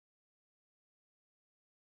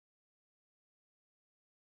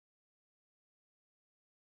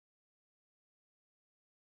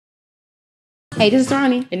Hey, this is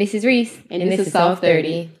Ronnie. And this is Reese. And this is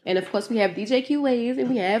Soft30. And of course, we have DJ Q Waves and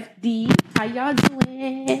we have D. How y'all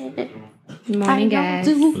doing? Good morning, guys.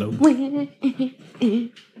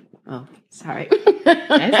 Oh, sorry.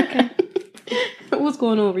 That's okay. What's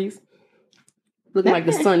going on, Reese? Looking like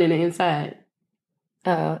the sun in the inside.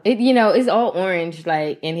 It's all orange,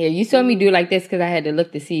 like, in here. You saw me do like this because I had to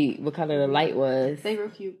look to see what color the light was. They real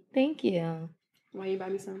cute. Thank you. Why you buy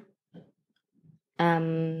me some?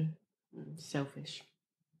 Selfish.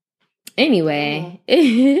 Anyway.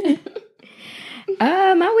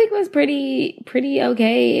 My week was pretty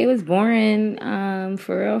okay. It was boring.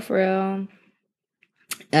 For real.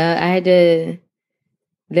 I had to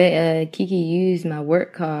let Kiki use my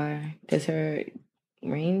work car because her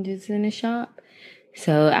range is in the shop.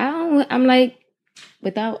 So I'm like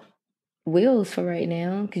without wheels for right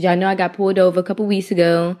now. Because y'all know I got pulled over a couple weeks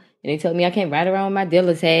ago. And they told me I can't ride around with my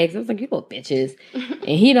dealer tags. I was like, you little bitches. And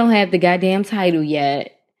he don't have the goddamn title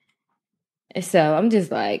yet. So I'm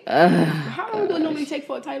just like, ugh. How long do it normally take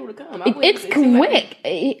for a title to come? It's quick.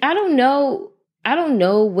 I don't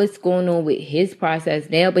know what's going on with his process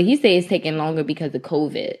now, but he said it's taking longer because of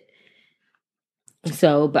COVID.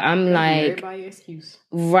 So, but I'm like, everybody excuse.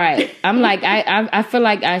 Right. I'm like, I feel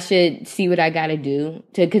like I should see what I got to do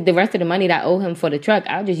because the rest of the money that I owe him for the truck,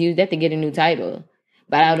 I'll just use that to get a new title.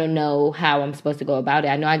 But I don't know how I'm supposed to go about it.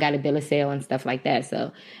 I know I got a bill of sale and stuff like that.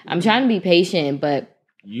 So I'm trying to be patient, but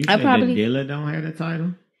you said the dealer don't have the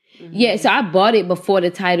title? Yeah, so I bought it before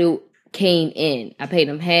the title came in. I paid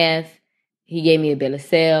him half. He gave me a bill of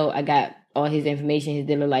sale. I got all his information, his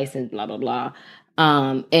dealer license, blah, blah, blah.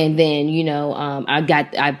 And then,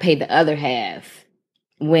 I paid the other half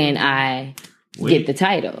when I get the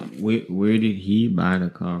title. Where did he buy the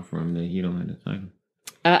car from that he don't have the title?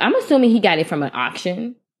 I'm assuming he got it from an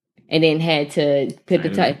auction and then had to put the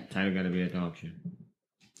title. Title got to be at the auction.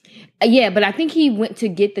 Yeah, but I think he went to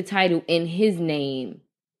get the title in his name.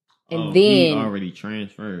 And then he already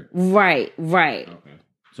transferred. Right. Okay.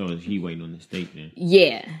 So is he waiting on the state then?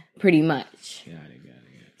 Yeah, pretty much. Got it.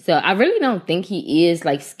 So I really don't think he is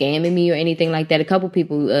like scamming me or anything like that. A couple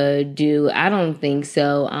people do. I don't think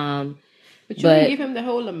so. But you can give him the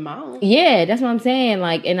whole amount. Yeah, that's what I'm saying.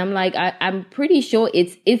 Like, and I'm like, I'm pretty sure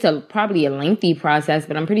it's probably a lengty process,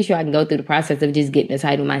 but I'm pretty sure I can go through the process of just getting the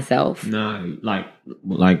title myself. No,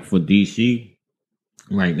 like for DC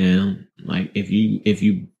right now, like if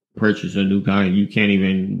you purchase a new car, you can't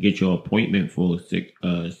even get your appointment for 6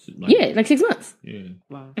 like 6 months. Yeah.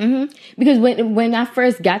 Wow. Mm-hmm. Because when I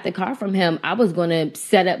first got the car from him, I was gonna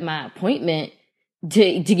set up my appointment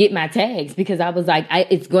to get my tags because I was like,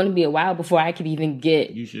 it's going to be a while before I could even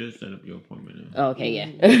get. You should set up your appointment. Okay,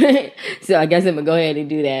 yeah. So I guess I'm gonna go ahead and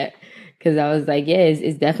do that because I was like, yeah,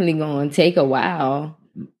 it's definitely going to take a while.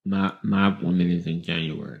 My appointment is in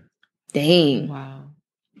January. Dang. Wow.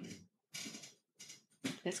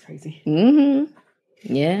 That's crazy. Mm-hmm.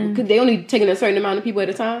 Yeah. Because they only taking a certain amount of people at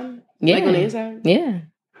a time? Yeah. Like on the inside? Yeah.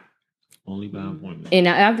 Only by appointment. And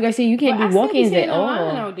after I say you can't do walk-ins at all.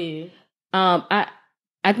 Out there.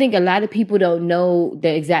 I think a lot of people don't know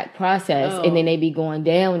the exact process, and then they be going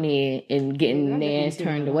down there and getting their ass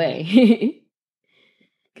turned away.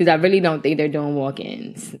 Because I really don't think they're doing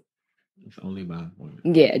walk-ins. It's only by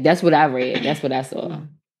appointment. Yeah, that's what I read. That's what I saw.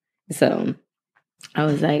 So I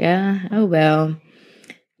was like, oh well.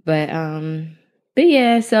 But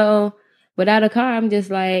yeah. So without a car, I'm just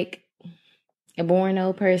like a boring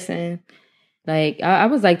old person. Like, I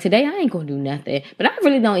was like, today I ain't gonna do nothing. But I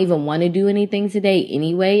really don't even want to do anything today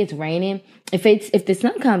anyway. It's raining. If the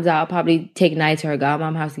sun comes out, I'll probably take Night to her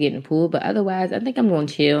godmom's house to get in the pool. But otherwise, I think I'm gonna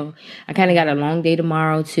chill. I kind of got a long day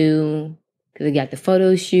tomorrow, too. Because I got the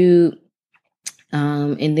photo shoot.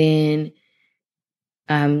 And then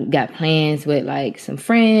got plans with, like, some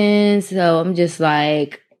friends. So I'm just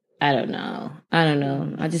like, I don't know.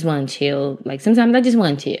 I just want to chill. Like, sometimes I just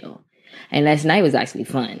want to chill. And last night was actually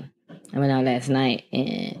fun. I went out last night,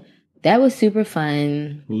 and that was super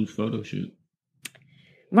fun. Whose photo shoot?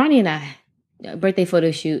 Ronnie and I, birthday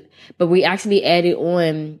photo shoot. But we actually added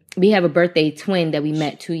on, we have a birthday twin that we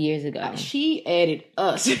met 2 years ago. She added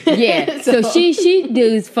us. Yeah, so she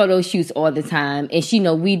does photo shoots all the time, and she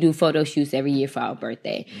know we do photo shoots every year for our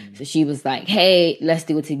birthday. Mm-hmm. So she was like, hey, let's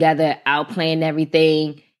do it together. I'll plan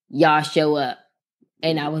everything. Y'all show up.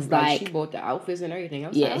 And I was like, she bought the outfits and everything.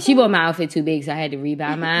 Yeah, she bought my outfit too big, so I had to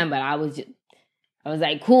rebuy mine. But I was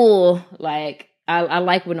like, cool. Like, I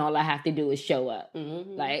like when all I have to do is show up. Mm-hmm.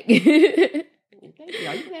 Like, thank you.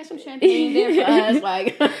 You can have some champagne there for us.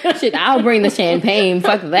 Like, shit, I'll bring the champagne.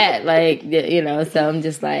 Fuck that. Like, So I'm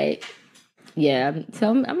just like, yeah. So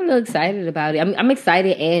I'm a little excited about it. I'm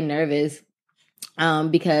excited and nervous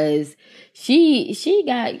because she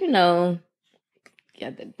got, you know,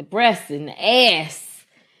 got the breasts and the ass.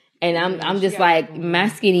 And I'm just like, my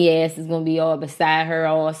skinny ass is gonna be all beside her,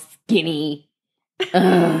 all skinny.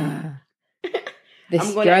 I'm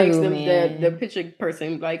gonna ask them the picture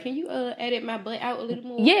person, like, can you edit my butt out a little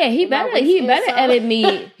more? Yeah, he better edit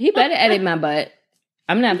me. He better edit my butt.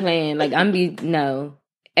 I'm not playing. Like,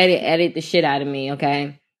 edit the shit out of me,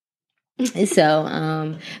 okay?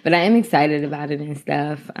 So, but I am excited about it and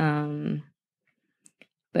stuff.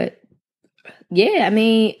 But yeah, I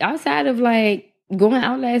mean, outside of like going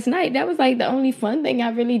out last night, that was like the only fun thing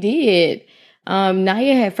I really did.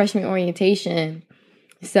 Naya had freshman orientation,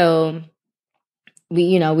 so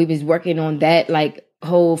we was working on that like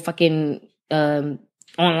whole fucking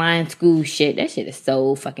online school shit. That shit is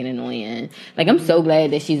so fucking annoying. Like, I'm so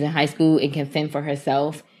glad that she's in high school and can fend for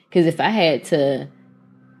herself. Because if I had to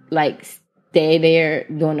like stay there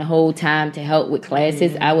during the whole time to help with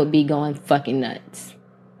classes, I would be going fucking nuts.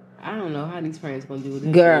 I don't know how these parents gonna do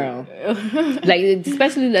this. Girl. Like,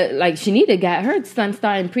 especially like Shanita got her son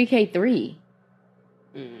starting pre-K 3.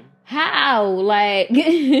 How? Like,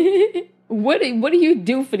 what do you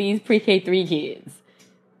do for these pre-K 3 kids?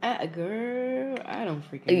 Girl, I don't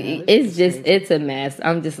freaking know. It's a mess.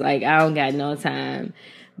 I'm just like, I don't got no time.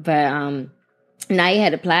 But Naya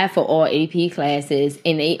had applied for all AP classes,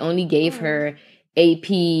 and they only gave her AP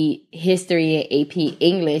History and AP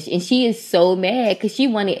English, and she is so mad because she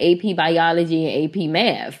wanted AP Biology and AP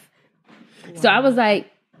Math. Wow. So I was like,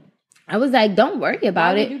 don't worry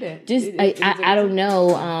about it. Do that? Just I don't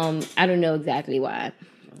know. I don't know exactly why.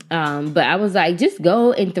 But I was like, just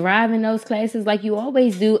go and thrive in those classes like you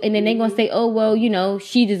always do, and then they're gonna say, oh well, you know,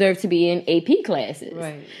 she deserves to be in AP classes,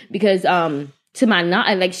 right? Because to my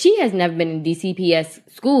knowledge, like, she has never been in DCPS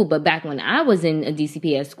school, but back when I was in a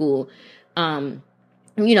DCPS school,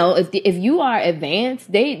 you know, if you are advanced,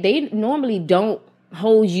 they normally don't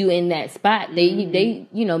hold you in that spot. They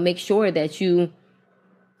you know, make sure that you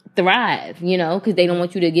thrive, you know, because they don't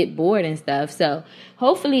want you to get bored and stuff. So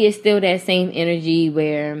hopefully it's still that same energy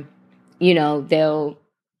where, you know, they'll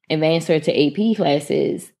advance her to AP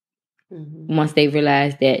classes once they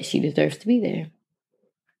realize that she deserves to be there.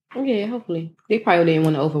 Yeah, hopefully. They probably didn't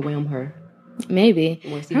want to overwhelm her. Maybe.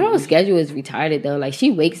 Her whole schedule is retarded, though. Like,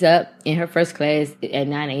 she wakes up in her first class at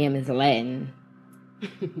 9 a.m. is Latin.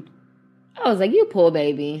 I was like, you poor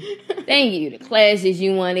baby. They ain't give you the classes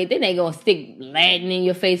you wanted. Then they gonna stick Latin in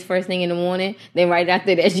your face first thing in the morning. Then right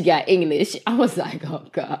after that, she got English. I was like, oh,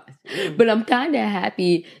 God. But I'm kind of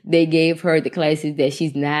happy they gave her the classes that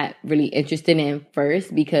she's not really interested in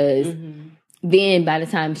first, because then by the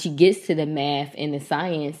time she gets to the math and the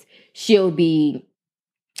science, she'll be,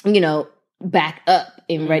 you know, back up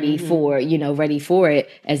and ready for it,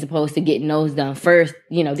 as opposed to getting those done first,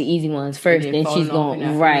 you know, the easy ones first, then she's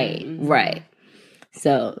going right.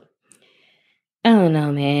 So I don't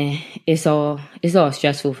know, man. It's all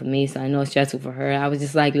stressful for me, so I know it's stressful for her. I was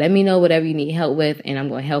just like, let me know whatever you need help with, and I'm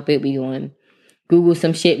going to help it. We going to Google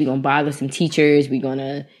some shit. We going to bother some teachers. We going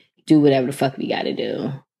to do whatever the fuck we got to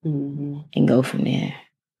do and go from there.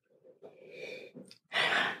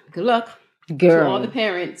 Good luck. Girl. To all the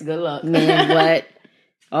parents, good luck. Man, what?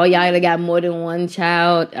 All y'all that got more than one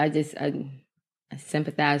child, I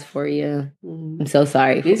sympathize for you. I'm so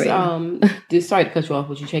sorry for you. Just sorry to cut you off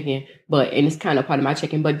with your check-in, and it's kind of part of my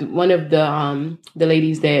check-in, but one of the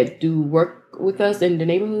ladies that do work with us in the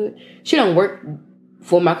neighborhood, she don't work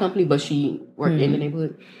for my company, but she worked in the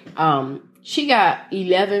neighborhood. She got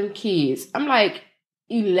 11 kids. I'm like,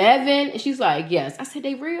 11? And she's like, yes. I said,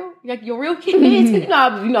 they real? Like, your real kids? You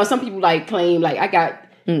know, some people like claim, like, I got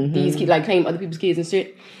these kids, like, claim other people's kids and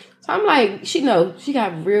shit. So I'm like, she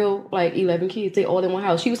got real, like, 11 kids. They all in one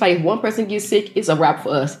house. She was like, if one person gets sick, it's a wrap for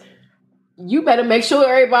us. You better make sure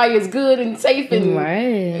everybody is good and safe and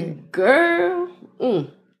right. Girl. Oh,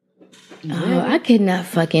 I could not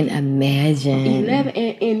fucking imagine. 11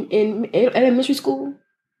 in elementary school.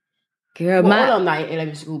 Girl, all of them not in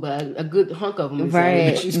elementary school, but a good hunk of them is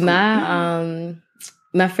elementary school.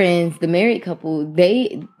 My friends, the married couple,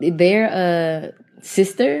 their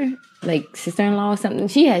sister-in-law or something,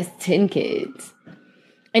 she has 10 kids.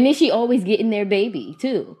 And then she always getting their baby,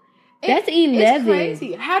 too. That's 11. It's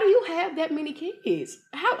crazy. How do you have that many kids?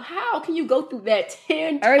 How can you go through that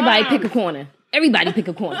 10 times? Everybody pick a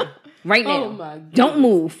corner. Right now. Oh my God. Don't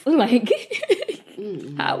move. Like,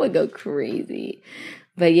 I would go crazy.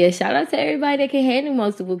 But yeah, shout out to everybody that can handle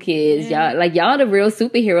multiple kids. Yeah. Y'all the real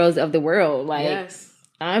superheroes of the world. Like, yes.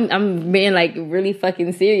 I'm being like really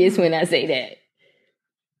fucking serious when I say that.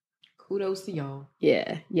 Kudos to y'all.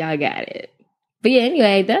 Yeah, y'all got it. But yeah,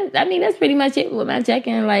 anyway, that's pretty much it with my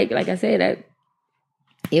check-in. Like I said,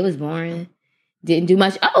 It was boring. Didn't do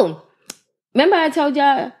much. Oh, remember I told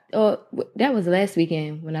y'all, that was last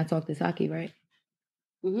weekend when I talked to Saki, right?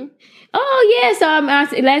 Mm-hmm. Oh, yeah. So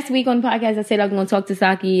last week on the podcast, I said I was going to talk to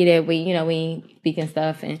Saki, that we ain't speaking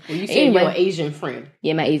stuff. And well, you said your Asian friend.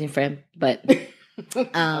 Yeah, my Asian friend. But,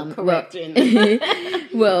 correction.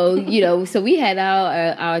 Well, so we had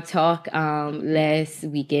our talk last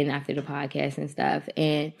weekend after the podcast and stuff.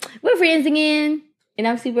 And we're friends again. And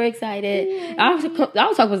I'm super excited. Our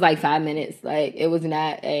talk was like 5 minutes. Like, it was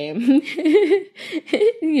not, it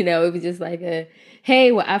was just like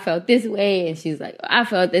hey, well, I felt this way. And she was like, I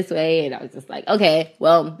felt this way. And I was just like, okay,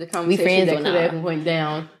 well, the conversation that could have went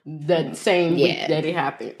down the same week that it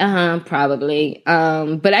happened. Probably.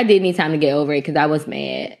 But I did need time to get over it because I was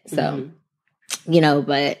mad. So,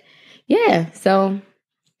 but yeah. So,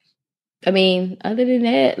 I mean, other than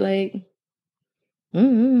that, like,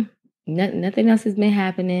 nothing else has been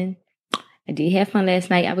happening. I did have fun last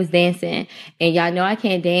night. I was dancing, and y'all know I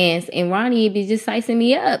can't dance. And Ronnie be just sizing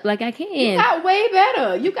me up like I can. You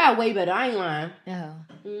got way better. I ain't lying. Oh.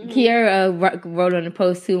 Kiara wrote on the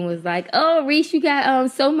post too and was like, "Oh, Reese, you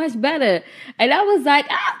got so much better." And I was like,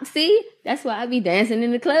 see, that's why I be dancing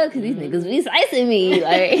in the club because these niggas be sizing me.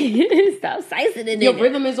 Like, stop sizing it. Your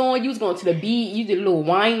rhythm is on. You was going to the beat. You did a little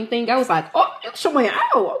whine thing. I was like, oh, you're showing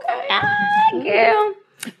out. Okay, girl.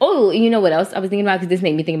 Oh, you know what else I was thinking about? Because this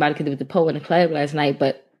made me think about it because it was a poll in the club last night.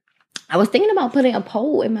 But I was thinking about putting a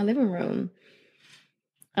poll in my living room.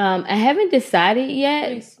 I haven't decided yet.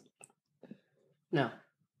 Please. No.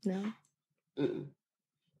 Mm-mm.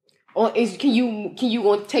 Or can you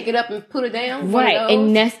want to take it up and put it down? Right,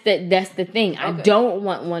 and that's the thing. Okay. I don't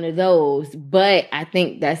want one of those, but I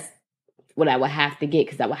think that's what I would have to get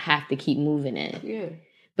because I would have to keep moving it. Yeah.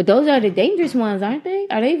 But those are the dangerous ones, aren't they?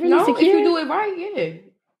 Are they really secure? If you do it right, yeah.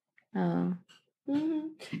 Oh. Mm-hmm.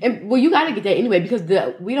 And well, you got to get that anyway because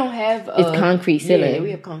we don't have it's concrete ceiling. Yeah,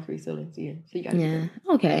 we have concrete ceilings. Yeah, so you got to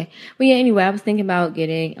okay. Well, yeah. Anyway, I was thinking about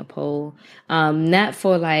getting a pole, not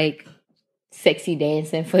for like sexy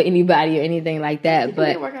dancing for anybody or anything like that,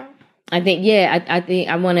 but I think I think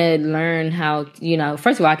I want to learn how.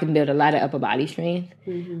 First of all, I can build a lot of upper body strength,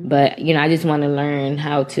 but I just want to learn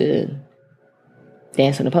how to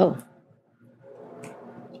dance on the pole.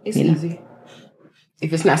 It's easy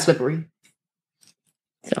if it's not slippery.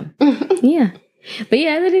 So, yeah. But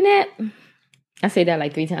yeah, other than that, I say that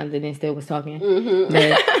like 3 times and then still was talking. Mm-hmm.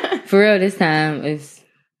 But for real, this time,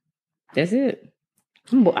 that's it.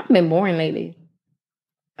 I've been boring lately.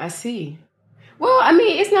 I see. Well, I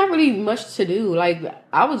mean, it's not really much to do. Like,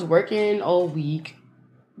 I was working all week.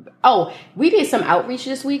 Oh, we did some outreach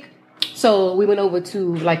this week. So we went over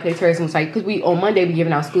to like Clay Terrace and was like, because on Monday we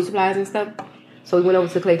giving out school supplies and stuff. So we went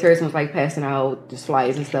over to Clay Terrace and was like passing out the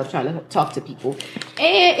flyers and stuff, trying to talk to people.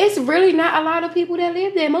 And it's really not a lot of people that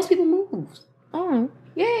live there. Most people moved. Oh,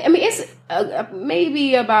 yeah. I mean, it's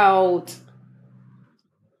maybe about,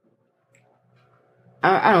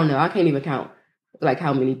 I don't know. I can't even count like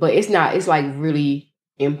how many, but it's like really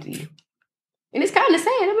empty. And it's kind of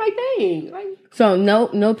sad. I'm like, dang. Like, so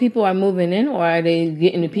no people are moving in, or are they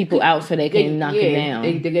getting the people out so they can knock it down?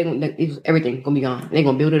 Everything gonna be gone. They're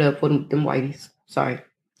gonna build it up for them whiteys. Sorry,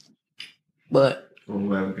 but for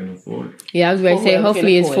whoever can afford it. Yeah, I was ready to say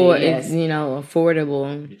hopefully it's affordable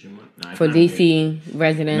for DC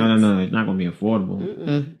residents. No, it's not gonna be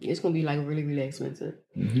affordable. It's gonna be like really, really expensive.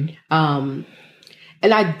 Mm-hmm.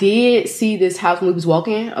 And I did see this house when we was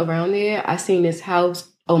walking around there. I seen this house.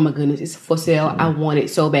 Oh my goodness, it's for sale. I want it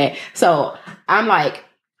so bad. So I'm like,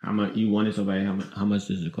 how much you want it so bad? How much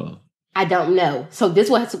does it cost? I don't know. So this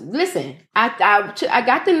was, listen, I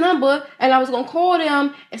got the number and I was going to call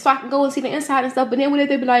them and so I can go and see the inside and stuff. But then when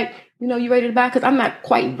they'd be like, you ready to buy? Because I'm not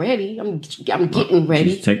quite ready. I'm getting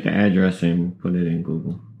ready. Just take the address and put it in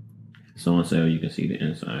Google. It's on sale. You can see the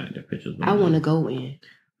inside, the pictures. I want to go in.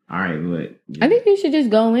 All right, but I think you should just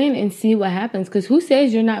go in and see what happens. Because who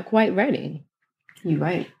says you're not quite ready? You're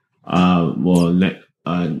right. Well,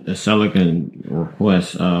 the seller can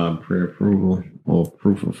request pre-approval or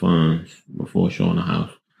proof of funds before showing the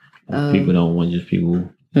house. People don't want just people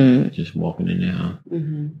just walking in their house.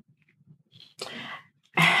 Mm-hmm.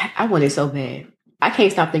 I want it so bad. I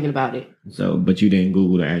can't stop thinking about it. So, but you didn't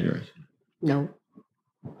Google the address? No.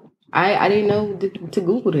 I didn't know to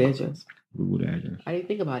Google the address. Google the address. I didn't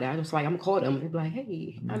think about it. I was like, I'm gonna call them and be like,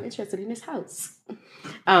 hey, I'm interested in this house.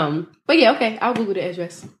 But yeah, okay, I'll Google the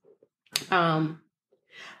address.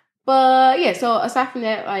 But yeah, so aside from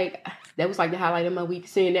that, like that was like the highlight of my week,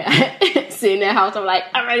 seeing that house. I'm like,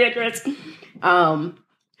 I'm ready to address.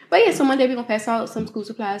 But yeah, so Monday we're gonna pass out some school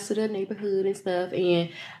supplies to the neighborhood and stuff. And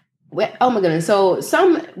oh my goodness, so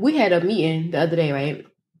we had a meeting the other day, right?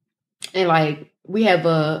 And like we have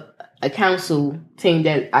a council team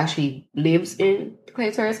that actually lives in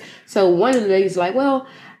Clay Terrace. So one of the ladies like, well,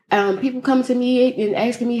 people come to me and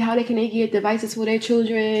asking me how they get devices for their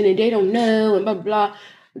children and they don't know and blah blah blah.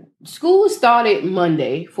 School started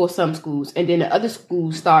Monday for some schools, and then the other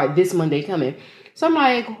schools start this Monday coming. So I'm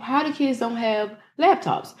like, how the kids don't have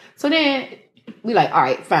laptops? So then we like, all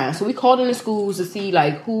right, fine. So we called in the schools to see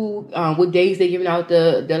like who, what days they giving out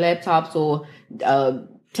the laptops or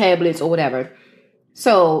tablets or whatever.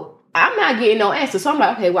 So I'm not getting no answer. So I'm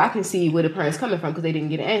like, okay, well I can see where the parents coming from because they didn't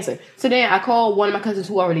get an answer. So then I called one of my cousins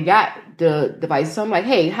who already got the device. So I'm like,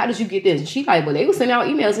 hey, how did you get this? And she's like, well, they were sending out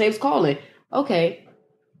emails and they was calling. Okay.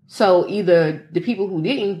 So either the people who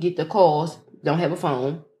didn't get the calls don't have a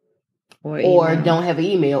phone, or don't have an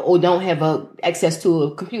email, or don't have access to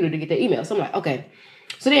a computer to get their email. So I'm like, okay.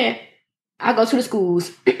 So then I go to the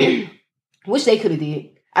schools, which they could have did.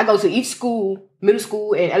 I go to each school, middle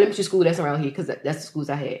school and elementary school that's around here because that's the schools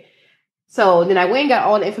I had. So then I went and got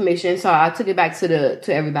all the information. So I took it back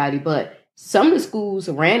to everybody. But some of the schools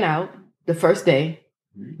ran out the first day.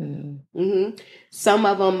 Mm-hmm. Some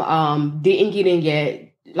of them didn't get in yet.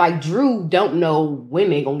 Like Drew don't know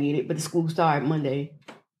when they're going to get it, but the school started Monday.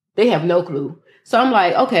 They have no clue. So I'm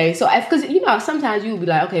like, okay. So because, sometimes you'll be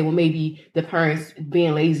like, okay, well, maybe the parents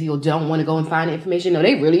being lazy or don't want to go and find the information. No,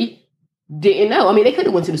 they really didn't know. I mean, they could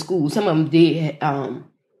have went to the school. Some of them did.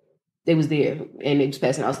 They was there and they was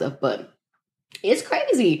passing out stuff, but it's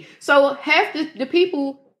crazy. So half the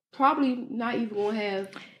people probably not even going to have.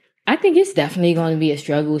 I think it's definitely going to be a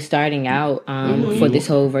struggle starting out for this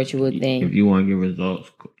whole virtual thing. If you want to get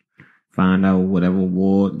results, find out whatever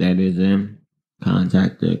ward that is in.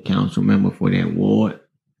 Contact the council member for that ward,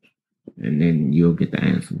 and then you'll get the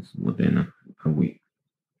answers within a week.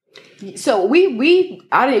 So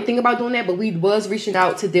I didn't think about doing that, but we was reaching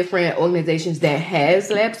out to different organizations that has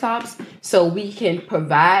laptops, so we can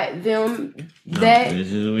provide them that.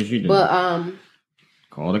 This is what you do. But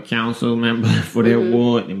call the council member for their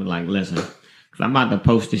ward and be like, listen, because I'm about to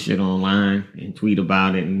post this shit online and tweet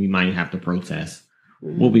about it, and we might have to protest.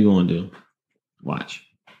 What we gonna do? Watch.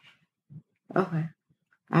 Okay.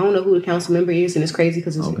 I don't know who the council member is, and it's crazy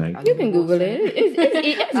because you can Google it.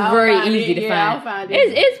 It's very easy to find. I'll find it.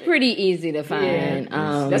 It's pretty easy to find.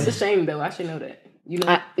 Yeah. That's a shame, though. I should know that. You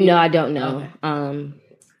know? No, I don't know.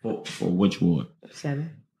 Okay. For which ward?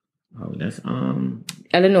 7. Oh, that's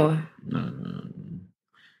Eleanor. No.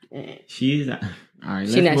 She's all right.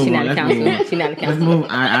 She's not the council. She's not the council. Let's move.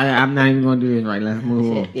 I'm not even gonna do this right. Let's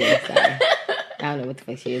move on. Yeah, sorry. I don't know what the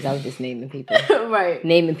fuck she is. I was just naming people. Right.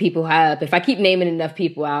 Naming people high up. If I keep naming enough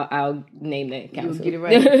people, I'll name the council. You'll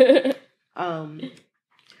get it right.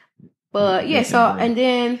 But yeah, so and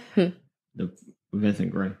then the Vincent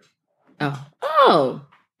Gray. Oh.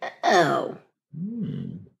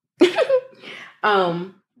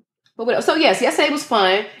 But what else? So yes, yesterday was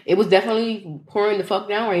fun. It was definitely pouring the fuck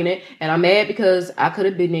down raining, and I'm mad because I could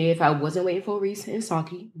have been there if I wasn't waiting for Reese and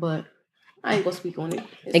Saki, but I ain't gonna speak on it.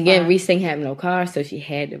 Again, Reese ain't have no car, so she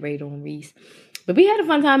had to wait on Reese. But we had a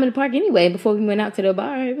fun time in the park anyway. Before we went out to the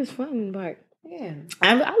bar, it was fun in the park. Yeah,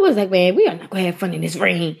 I was like, man, we are not gonna have fun in this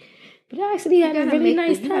rain. But I actually had a really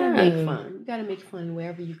nice time. You gotta make fun. You gotta make fun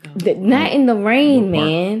wherever you go. Not in the rain,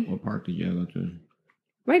 man. What park did you go to?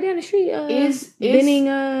 Right down the street.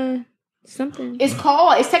 Benning something. It's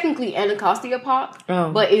technically Anacostia Park,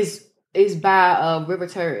 but it's by River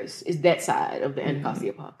Terrace. It's that side of the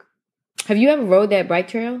Anacostia Park. Have you ever rode that bike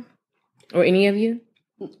trail? Or any of you?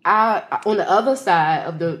 I on the other side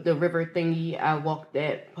of the river thingy, I walked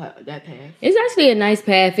that path. It's actually a nice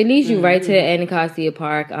path. It leads you right to Anacostia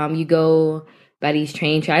Park. You go by these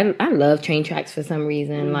train tracks. I love train tracks for some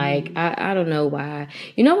reason. Like, I don't know why.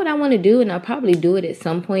 You know what I want to do? And I'll probably do it at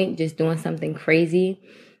some point, just doing something crazy.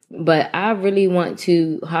 But I really want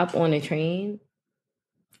to hop on a train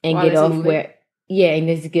and get off and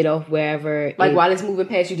just get off wherever. Like while it's moving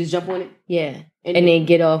past you, just jump on it? Yeah. And then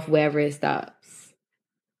get off wherever it stops.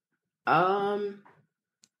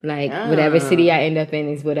 Whatever city I end up in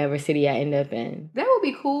is whatever city I end up in. That would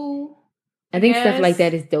be cool. I think stuff like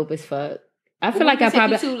that is dope as fuck. I feel like I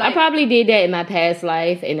probably did that in my past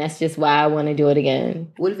life, and that's just why I want to do it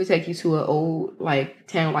again. What if it take you to an old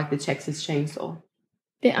town like the Texas Chainsaw?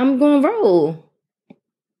 Then I'm gonna roll.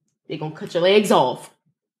 They're gonna cut your legs off.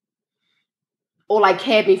 Or like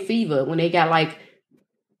cabin fever when they got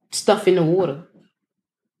stuff in the water.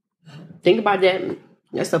 Think about that.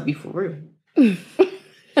 That stuff be for real. She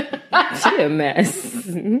a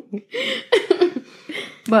mess.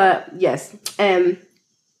 But yes,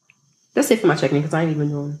 that's it for my check-in because I ain't even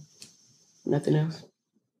doing nothing else.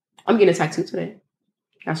 I'm getting a tattoo today.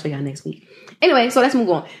 I'll show y'all next week. Anyway, so let's move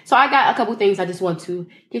on. So I got a couple things I just want to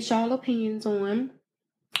get y'all opinions on.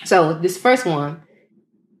 So this first one,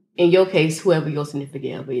 in your case, whoever your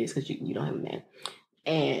significant other is, because you don't have a man.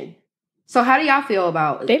 And so how do y'all feel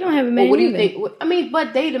about... They don't have a man. What do you think? I mean,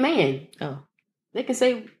 but they the man. Oh. They can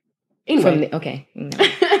say... Anyway. Okay.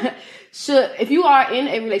 If you are in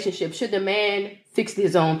a relationship, should the man fix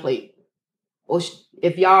his own plate? Or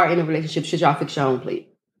if y'all are in a relationship, should y'all fix your own plate?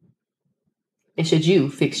 And should you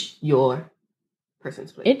fix your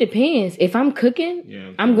person's plate? It depends. If I'm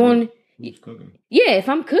cooking, I'm going... Cooking. Yeah, if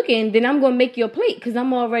I'm cooking, then I'm going to make your plate because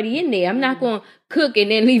I'm already in there. I'm not going to cook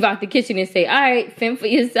and then leave out the kitchen and say, all right, fend for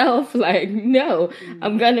yourself. Like, no,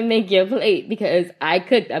 I'm going to make your plate because I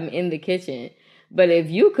cooked. I'm in the kitchen. But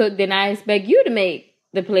if you cook, then I expect you to make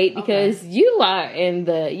the plate because you are in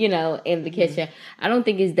the, in the kitchen. I don't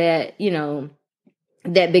think it's that,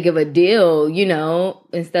 that big of a deal,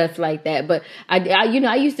 and stuff like that. But I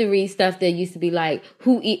used to read stuff that used to be like,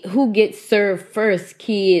 who gets served first,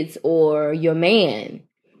 kids or your man?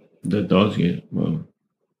 The adults get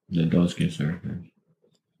served first.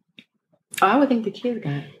 I would think the kids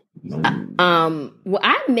got it. Well,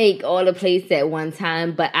 I make all the plates at one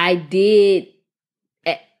time, but I did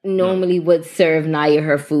normally would serve Naya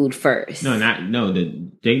her food first.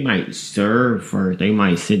 They might serve first. They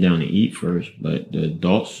might sit down and eat first, but the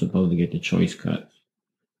adults supposed to get the choice cuts.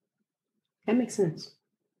 That makes sense.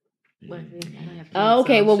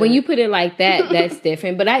 Okay, well, when you put it like that, that's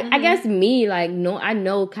different. But I guess me, like, no, I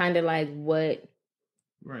know kind of like what,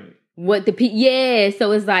 right? What so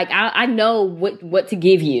it's like I know what to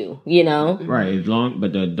give you, right?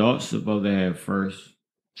 But the adults supposed to have first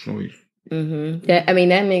choice. Mm-hmm.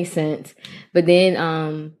 That makes sense. But then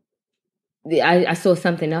I saw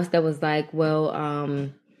something else that was like, well,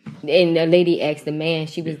 and the lady asked the man,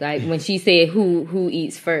 she was like, when she said who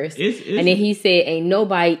eats first, and then he said, ain't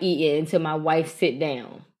nobody eating until my wife sit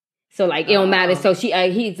down. So like it don't matter. So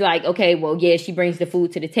he's like, okay, well, yeah, she brings the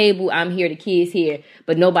food to the table. I'm here, the kids here,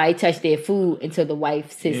 but nobody touch their food until the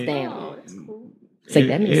wife sits down. That's cool. Like,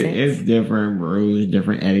 that makes sense. It's different rules,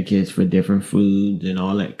 different etiquettes for different foods and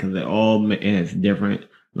all that, because it's different.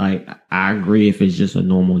 Like, I agree if it's just a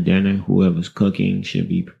normal dinner, whoever's cooking should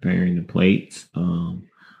be preparing the plates.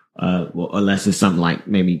 Unless it's something like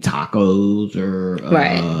maybe tacos or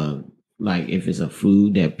like if it's a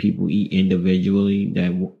food that people eat individually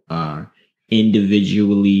that are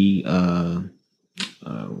individually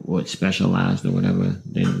specialized or whatever,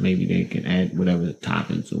 then maybe they can add whatever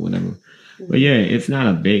toppings or whatever. But yeah, it's not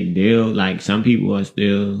a big deal. Like some people are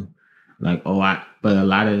still like, but a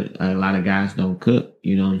lot of guys don't cook.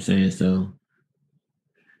 You know what I'm saying? So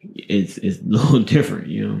it's a little different.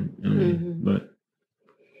 You know what I mean? But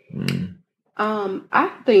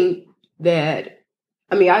I think that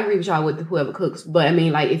I agree with y'all with whoever cooks. But I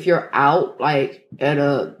mean, like if you're out like at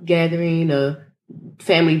a gathering, a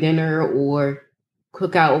family dinner, or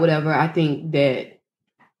cookout or whatever, I think that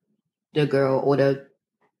the girl or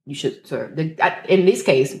you should serve. In this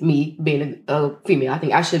case, me being a female, I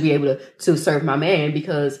think I should be able to serve my man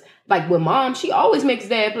because, like with mom, she always makes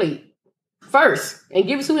dad plate first and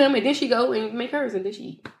give it to him, and then she go and make hers, and then she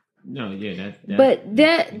eat. No, yeah,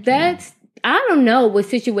 that's I don't know with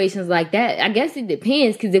situations like that. I guess it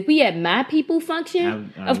depends because if we at my people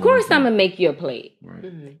function, of course I'm gonna make your plate. Right.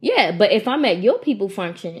 Mm-hmm. Yeah, but if I'm at your people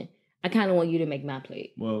function, I kind of want you to make my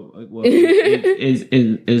plate. Well,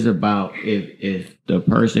 it's about if the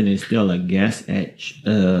person is still a guest at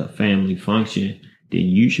family function, then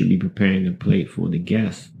you should be preparing the plate for the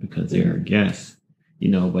guests because they're a guest.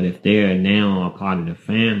 But if they're now a part of the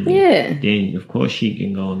family, then of course she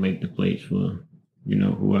can go and make the plates for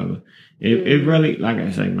whoever. It really, like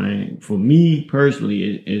I say, man, for me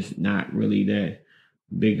personally, it's not really that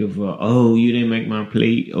big of you didn't make my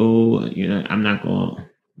plate. I'm not gonna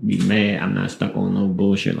be mad. I'm not stuck on no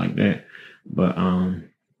bullshit like that. But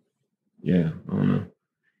yeah, I don't know.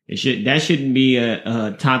 That shouldn't be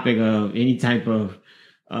a topic of any type of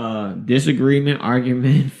disagreement,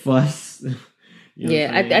 argument, fuss.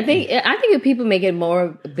 I think if people make it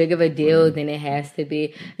more big of a deal than it has to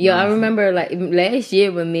be. I remember like last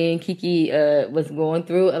year when me and Kiki was going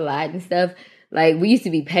through a lot and stuff. Like we used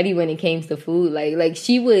to be petty when it came to food. Like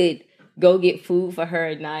she would go get food for her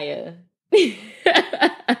and Naya.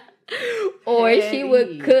 Or she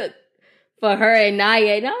would cook for her and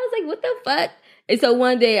Naya, and I was like, "What the fuck?" And so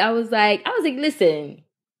one day I was like, "Listen,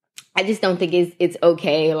 I just don't think it's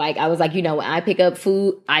okay." Like I was like, when I pick up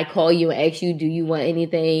food, I call you and ask you, "Do you want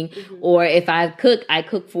anything?" Mm-hmm. Or if I cook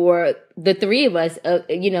for the three of us,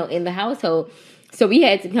 in the household. So we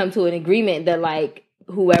had to come to an agreement that like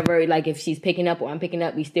whoever, like if she's picking up or I'm picking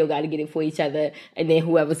up, we still got to get it for each other. And then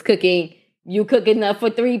whoever's cooking, you cook enough for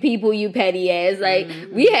 3 people, you petty ass. Like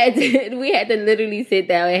we had to literally sit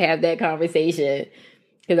down and have that conversation.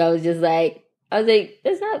 Cause I was like,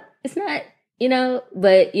 it's not, you know,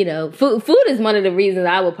 but you know, food is one of the reasons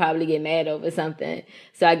I would probably get mad over something.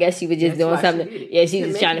 So I guess she was just doing something. She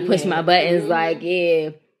was trying to push my buttons. Like,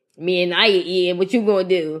 me and I eating. What you gonna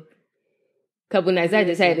do? Couple nights, I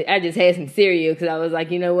just had some cereal because I was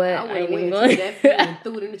like, you know what? I would have went to that food and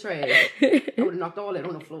threw it in the trash. I would have knocked all that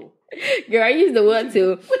on the floor. Girl, I used to want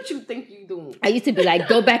to. What you think you doing? I used to be like,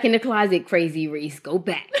 go back in the closet, crazy Reese. Go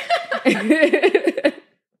back.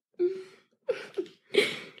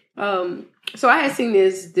 So I had seen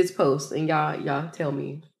this post, and y'all tell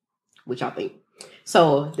me what y'all think.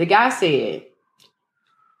 So the guy said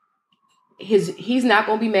he's not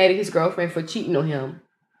gonna be mad at his girlfriend for cheating on him,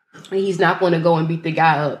 and he's not going to go and beat the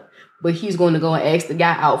guy up, but he's going to go and ask the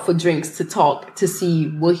guy out for drinks to talk to see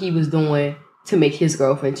what he was doing to make his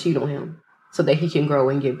girlfriend cheat on him, so that he can grow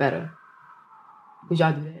and get better. Would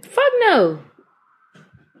y'all do that? Fuck no.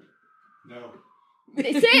 Say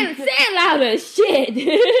it louder, shit.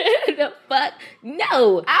 The fuck?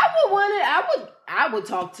 No. I would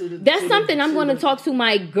talk to the... That's something I'm going to talk to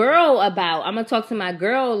my girl about. I'm going to talk to my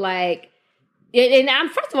girl like... And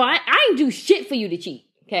first of all, I ain't do shit for you to cheat,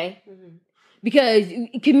 okay? Mm-hmm. Because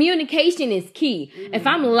communication is key. Mm-hmm. If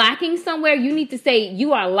I'm lacking somewhere, you need to say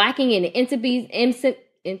you are lacking in the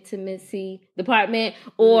intimacy department,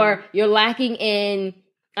 or you're lacking in...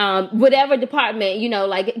 whatever department, you know,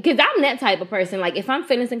 like, cause I'm that type of person. Like, if I'm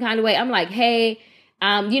feeling some kind of way, I'm like, hey,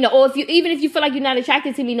 you know, or even if you feel like you're not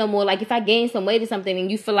attracted to me no more, like if I gain some weight or something and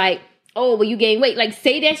you feel like, oh, well, you gain weight, like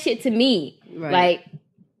say that shit to me. Right. Like,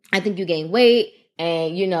 I think you gain weight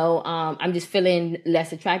and, you know, I'm just feeling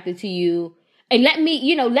less attracted to you. And let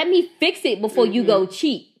me fix it before you go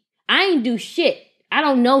cheat. I ain't do shit. I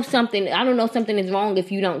don't know something is wrong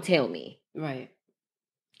if you don't tell me. Right.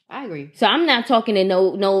 I agree. So I'm not talking to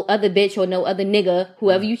no other bitch or no other nigga,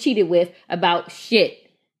 whoever you cheated with, about shit.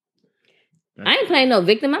 I ain't playing no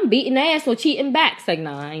victim. I'm beating ass or cheating back. It's like,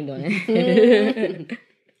 no, I ain't doing it.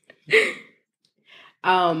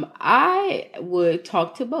 I would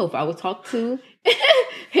talk to both. I would talk to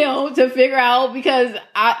him to figure out, because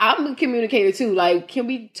I'm a communicator too. Like, can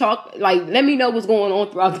we talk? Like, let me know what's going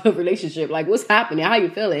on throughout the relationship. Like, what's happening? How you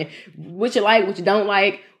feeling? What you like? What you don't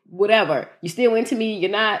like? Whatever. You still into me?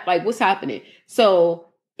 You're not? Like, what's happening? So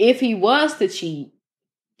if he was to cheat,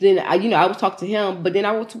 then I would talk to him, but then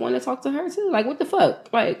I would want to talk to her too. Like, what the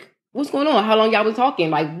fuck? Like, what's going on? How long y'all been talking?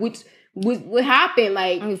 Like, what happened?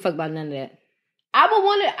 Like, I don't give a fuck about none of that. I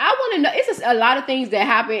want to know. It's just a lot of things that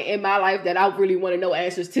happen in my life that I really want to know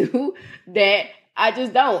answers to that I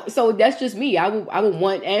just don't. So that's just me. I would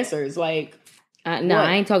want answers. Like, no,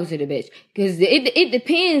 I ain't talking to the bitch, because it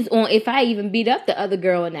depends on if I even beat up the other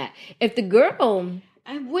girl or not. If the girl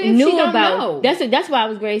knew about, that's what I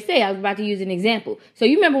was going to say. I was about to use an example. So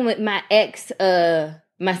you remember when my ex,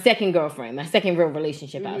 my second girlfriend, my second real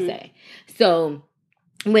relationship, I'll say. So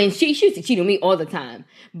when she used to cheat on me all the time,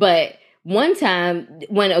 but one time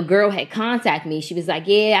when a girl had contacted me, she was like,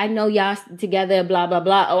 "Yeah, I know y'all together, blah blah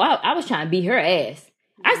blah." Oh, I was trying to beat her ass.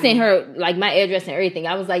 I sent her like my address and everything.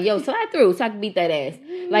 I was like, yo, slide through so I can beat that ass.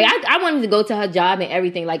 Like, I wanted to go to her job and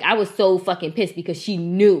everything. Like, I was so fucking pissed because she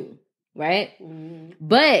knew, right?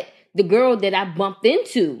 But the girl that I bumped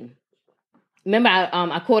into, remember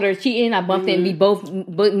I caught her cheating. I bumped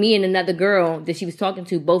into me and another girl that she was talking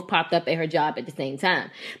to both popped up at her job at the same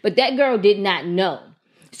time. But that girl did not know.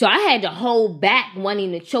 So I had to hold back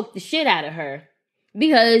wanting to choke the shit out of her.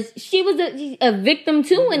 Because she was a victim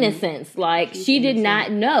too, in a sense. Like, she did not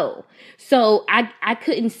know. So I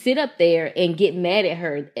couldn't sit up there and get mad at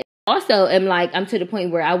her. Also, I'm to the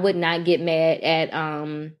point where I would not get mad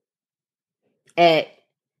at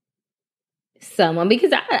someone,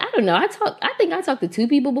 because I don't know. I think I talked to 2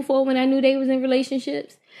 people before when I knew they was in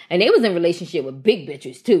relationships. And they was in relationship with big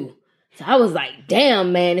bitches too. So I was like,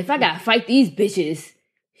 damn, man, if I gotta fight these bitches,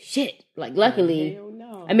 shit. Like, luckily,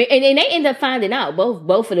 I mean, and they end up finding out.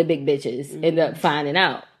 Both of the big bitches end up finding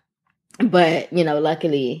out. But, you know,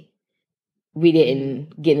 luckily, we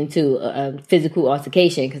didn't get into a physical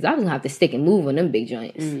altercation, because I was gonna have to stick and move on them big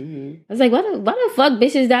joints. I was like, why the fuck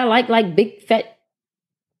bitches that like big fat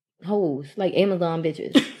hoes, like Amazon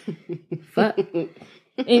bitches? Fuck.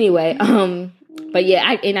 Anyway, but yeah,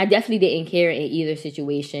 I definitely didn't care in either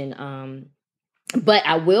situation. But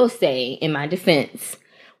I will say, in my defense,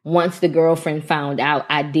 once the girlfriend found out,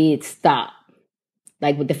 I did stop.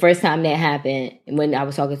 Like, with the first time that happened, when I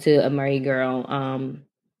was talking to a married girl,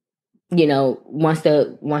 you know, once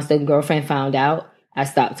the girlfriend found out, I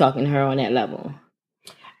stopped talking to her on that level.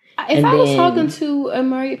 If I was talking to a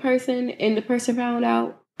married person and the person found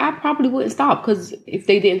out, I probably wouldn't stop, because if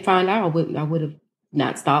they didn't find out, I would have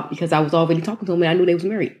not stopped, because I was already talking to them and I knew they was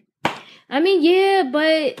married. I mean, yeah,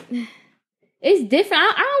 but it's different.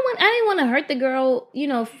 I didn't want to hurt the girl,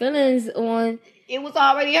 feelings on. It was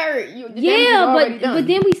already hurt. But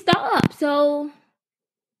then we stopped. So.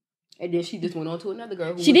 And then she just went on to another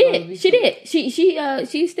girl. She did.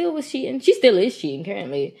 She still was cheating. She still is cheating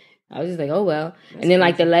currently. I was just like, oh well. That's and then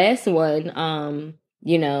like the last one, I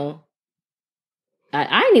didn't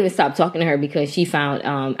even stop talking to her because she found.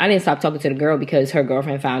 I didn't stop talking to the girl because her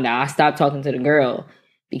girlfriend found out. I stopped talking to the girl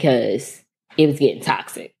because it was getting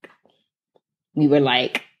toxic. We were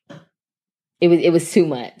like, it was too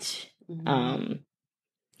much. Mm-hmm.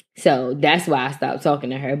 So that's why I stopped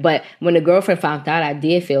talking to her. But when the girlfriend found out, I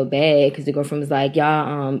did feel bad because the girlfriend was like,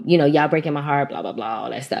 y'all, y'all breaking my heart, blah, blah, blah, all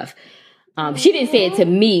that stuff. She didn't say it to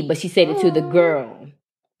me, but she said it to the girl.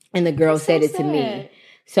 And the girl said it to me.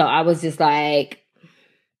 So I was just like,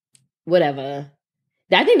 whatever.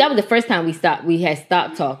 I think that was the first time we had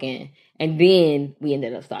stopped talking. And then we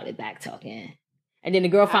ended up started back talking. And then the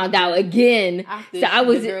girl found out again. The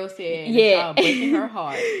girl said, yeah, breaking her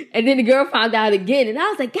heart. And then the girl found out again, and I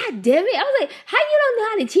was like, God damn it! I was like, how you don't know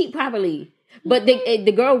how to cheat properly? But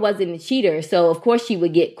the girl wasn't a cheater, so of course she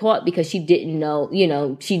would get caught because she didn't know.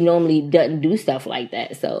 She normally doesn't do stuff like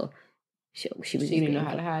that. So she didn't know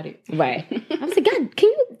how to hide it, right? I was like, God, can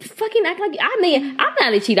you fucking act like? I mean, I'm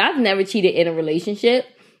not a cheater. I've never cheated in a relationship,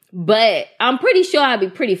 but I'm pretty sure I'd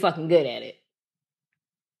be pretty fucking good at it.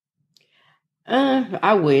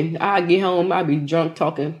 I wouldn't. I'd get home, I'd be drunk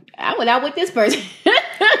talking. I went out with this person.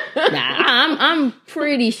 I'm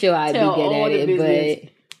pretty sure I'd be good at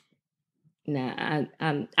it, but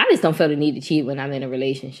I just don't feel the need to cheat when I'm in a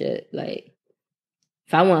relationship. Like,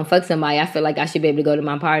 if I want to fuck somebody, I feel like I should be able to go to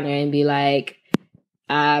my partner and be like,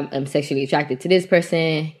 I'm sexually attracted to this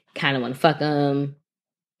person, kind of want to fuck them,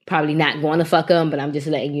 probably not going to fuck them, but I'm just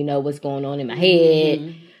letting you know what's going on in my head.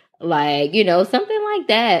 Mm-hmm. Like, something like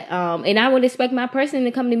that. And I would expect my person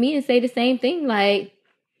to come to me and say the same thing. Like,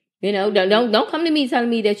 don't come to me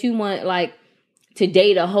telling me that you want, like, to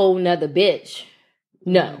date a whole nother bitch.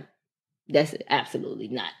 No, that's absolutely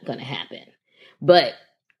not going to happen. But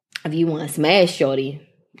if you want to smash shorty,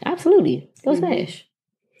 absolutely, go smash.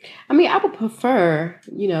 I mean, I would prefer,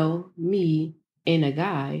 me and a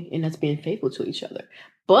guy and us being faithful to each other.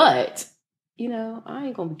 But... I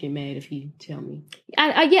ain't gonna get mad if he tell me.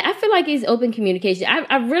 I feel like it's open communication.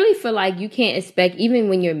 I really feel like you can't expect, even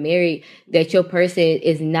when you're married, that your person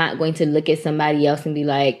is not going to look at somebody else and be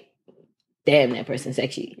like, damn, that person's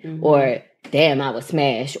sexy. Mm-hmm. Or, damn, I was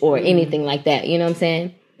smashed. Or anything like that. You know what I'm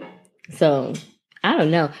saying? So, I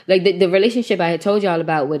don't know. Like, the relationship I had told y'all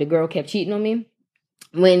about where the girl kept cheating on me,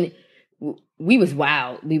 when we was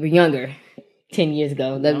wild. We were younger. 10 years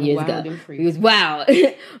ago, 11 years ago. It was wild.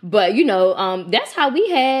 But, that's how we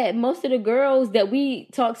had most of the girls that we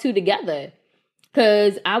talked to together.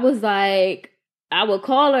 Because I was like, I would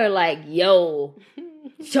call her like, yo,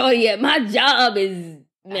 shorty at my job is,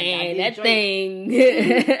 man, that thing.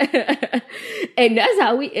 And that's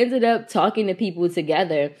how we ended up talking to people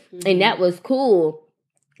together. Mm-hmm. And that was cool.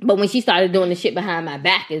 But when she started doing the shit behind my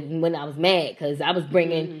back is when I was mad. Because I'm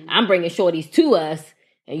bringing shorties to us.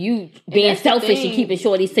 And you being selfish and keeping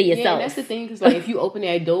shorties to yourself. Yeah, that's the thing. Because, like, if you open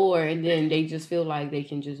that door and then they just feel like they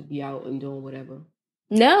can just be out and doing whatever.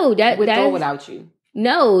 No, with or without you.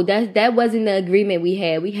 No, that wasn't the agreement we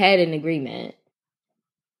had. We had an agreement.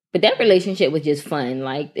 But that relationship was just fun.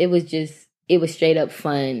 Like, it was straight up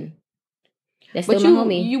fun. That's still my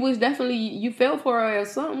homie. You was definitely, you fell for her or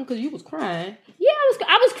something because you was crying. Yeah,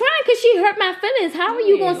 I was crying because she hurt my feelings. How are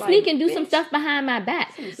you gonna sneak and do some stuff behind my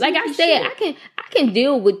back? Like I said, I can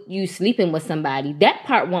deal with you sleeping with somebody. That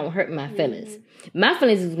part won't hurt my feelings. Mm-hmm. My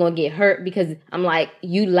feelings is gonna get hurt because I'm like,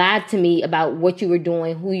 you lied to me about what you were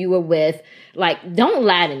doing, who you were with. Like, don't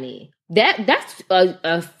lie to me. That's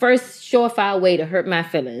a first surefire way to hurt my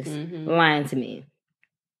feelings. Mm-hmm. Lying to me.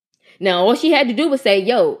 Now, all she had to do was say,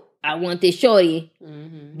 yo, I want this shorty,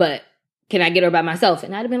 but can I get her by myself?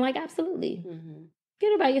 And I'd have been like, absolutely. Mm-hmm.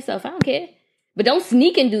 Get her by yourself. I don't care. But don't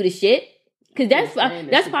sneak and do the shit. Because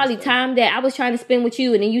that's probably time that I was trying to spend with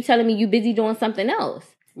you and then you telling me you busy doing something else.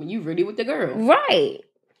 When you really with the girl. Right.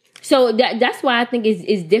 So that's why I think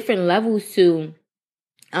it's different levels to,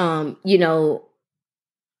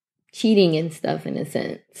 cheating and stuff in a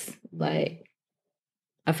sense. Like,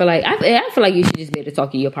 I feel like you should just be able to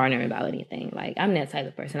talk to your partner about anything. Like, I'm that type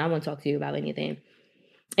of person. I want to talk to you about anything.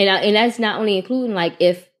 And that's not only including, like,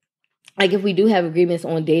 if we do have agreements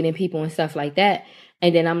on dating people and stuff like that,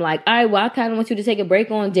 And then I'm like, all right, well, I kind of want you to take a break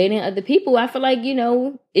on dating other people. I feel like,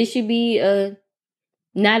 it should be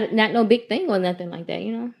not no big thing or nothing like that,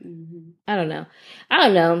 Mm-hmm. I don't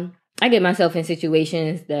know. I get myself in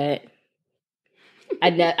situations that I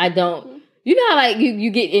don't, how like you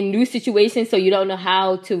get in new situations, so you don't know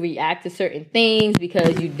how to react to certain things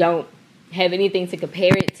because you don't have anything to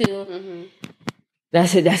compare it to. Mm-hmm.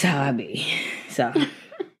 That's how I be. So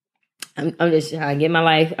I'm just trying to get my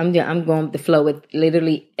life. I'm going with the flow with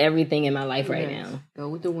literally everything in my life right now. Go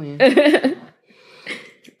with the wind.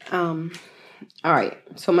 All right.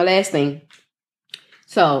 So my last thing.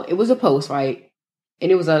 So it was a post, right?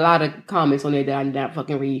 And it was a lot of comments on there that I did not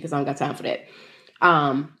fucking read because I don't got time for that.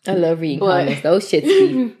 I love reading comments. Those shits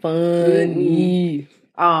be funny.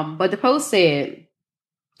 But the post said,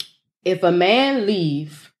 if a man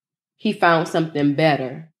leave, he found something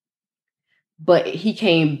better, but he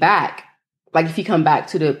came back. Like if he come back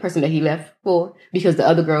to the person that he left for, because the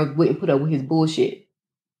other girl wouldn't put up with his bullshit.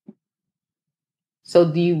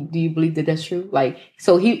 So do you believe that that's true? Like,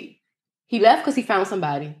 so he left because he found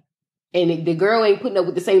somebody, and the girl ain't putting up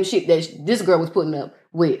with the same shit that this girl was putting up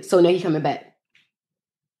with. So now he coming back.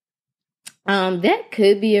 That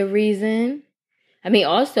could be a reason. I mean,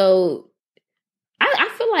 also, I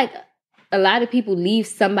feel like a lot of people leave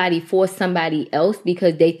somebody for somebody else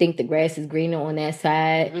because they think the grass is greener on that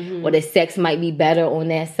side, mm-hmm. or the sex might be better on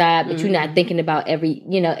that side, but mm-hmm. you're not thinking about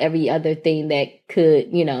every other thing that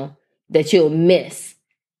could, that you'll miss.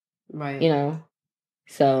 Right.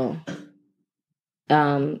 So,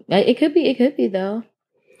 it could be though.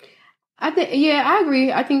 I think, yeah, I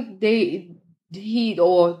agree. I think in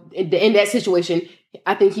that situation,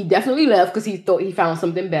 I think he definitely left because he thought he found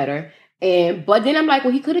something better. But then I'm like,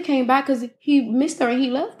 well, he could have came back because he missed her and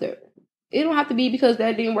he left her. It don't have to be because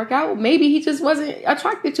that didn't work out. Maybe he just wasn't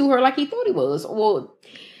attracted to her like he thought he was. Well,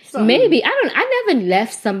 maybe. I never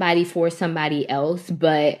left somebody for somebody else,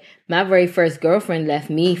 but my very first girlfriend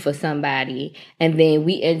left me for somebody, and then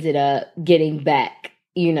we ended up getting back.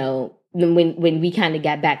 When we kind of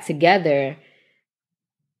got back together,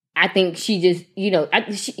 I think she just,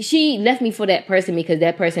 she left me for that person because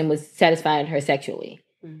that person was satisfying her sexually.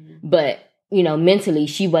 Mm-hmm. But, mentally,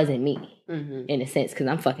 she wasn't me, mm-hmm. in a sense, because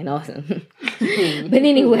I'm fucking awesome. Mm-hmm. But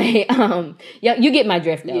anyway, yeah, you get my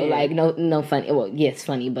drift, though. Yeah. Like, no funny. Well, yes,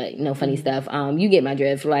 funny, but no funny mm-hmm. stuff. You get my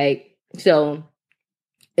drift. Like, so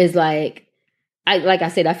it's like I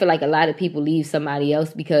said, I feel like a lot of people leave somebody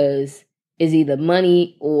else because it's either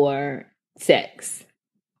money or sex.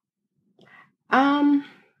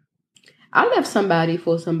 I left somebody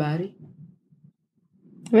for somebody.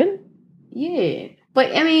 Really? Yeah.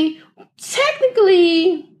 But, I mean,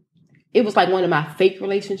 technically, it was like one of my fake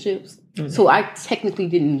relationships. Mm-hmm. So I technically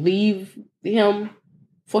didn't leave him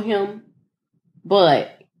for him.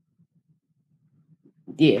 But,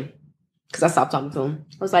 yeah. Because I stopped talking to him.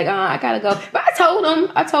 I was like, I gotta go. But I told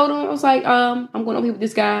him, I was like, I'm going over here with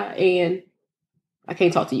this guy, and I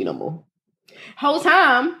can't talk to you no more. Whole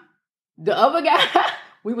time, the other guy,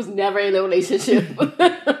 we was never in a relationship.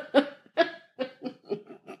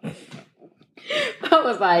 I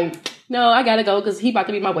was like, no, I gotta go because he about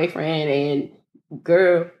to be my boyfriend, and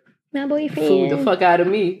girl, my boyfriend, fooled the fuck out of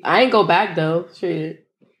me. I ain't go back though. Shit,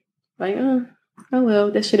 like, oh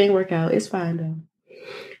well, that shit ain't work out. It's fine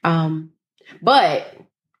though. But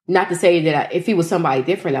not to say that if he was somebody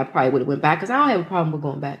different, I probably would have went back because I don't have a problem with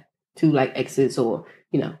going back to like exes or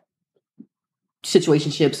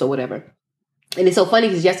situationships or whatever. And it's so funny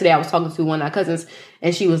because yesterday I was talking to one of our cousins,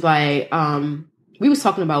 and she was like, we was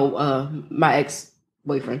talking about my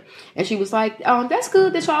ex-boyfriend, and she was like, that's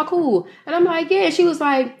good that y'all cool. And I'm like, yeah. And she was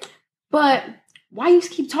like, but why you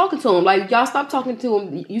keep talking to him? Like, y'all stop talking to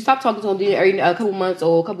him. You stop talking to him every a couple months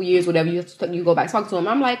or a couple years, whatever. You go back talk to him.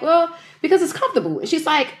 I'm like, well, because it's comfortable. And she's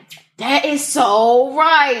like, that is so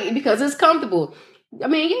right, because it's comfortable. I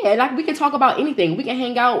mean, yeah, like we can talk about anything. We can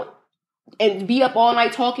hang out and be up all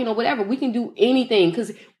night talking or whatever. We can do anything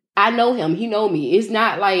because I know him. He know me. It's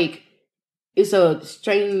not like it's a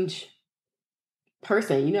strange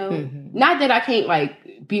person, Mm-hmm. Not that I can't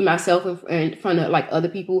like be myself in front of like other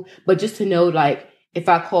people, but just to know like if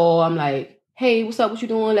I call, I'm like, hey, what's up? What you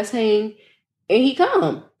doing? Let's hang. And he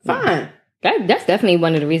come. Fine. That's definitely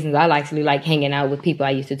one of the reasons I actually like hanging out with people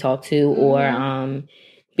I used to talk to mm-hmm. or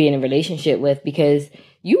be in a relationship with, because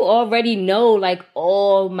you already know like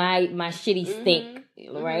all my shitty stink,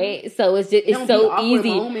 mm-hmm. right? So it's so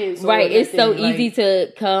easy, right? It's so easy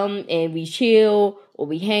to come and we chill, or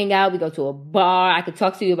we hang out, we go to a bar. I could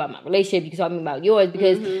talk to you about my relationship. You can talk to me about yours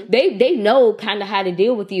because they know kind of how to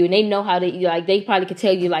deal with you, and they know how to, like, they probably could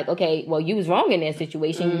tell you, like, okay, well, you was wrong in that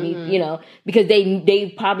situation. You need, you know, because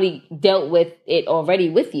they probably dealt with it already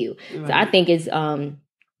with you. Right. So I think it's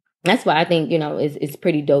that's why I think, you know, it's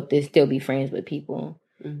pretty dope to still be friends with people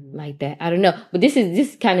like that. I don't know, but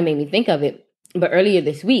this kind of made me think of it. But earlier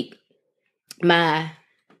this week, my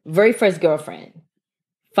very first girlfriend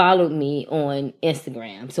followed me on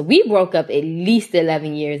Instagram. So we broke up at least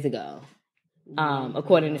 11 years ago,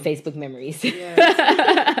 according to Facebook memories. Yes.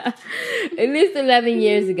 At least 11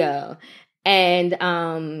 years ago.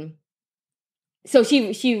 And so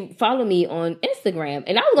she followed me on Instagram.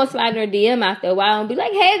 And I was going to slide in her DM after a while and be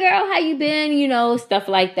like, hey, girl, how you been? You know, stuff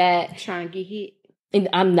like that. Trying to get hit. And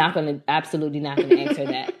I'm absolutely not going to answer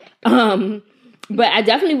that. But I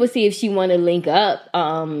definitely would see if she want to link up,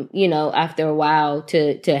 you know, after a while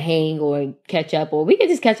to hang or catch up, or we could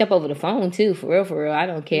just catch up over the phone too. For real. I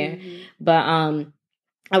don't care. But,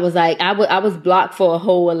 I was like, I was blocked for a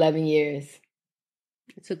whole 11 years.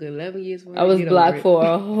 It took 11 years. I was blocked for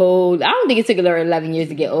a whole, I don't think it took 11 years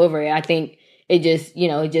to get over it. I think it just, you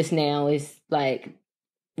know, just now is like,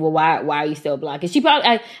 well, why are you still blocked? And she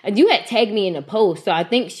probably, you had tagged me in a post. So I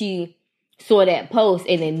think she saw that post,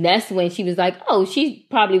 and then that's when she was like, oh, she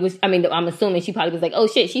probably was, I mean, I'm assuming she probably was like, oh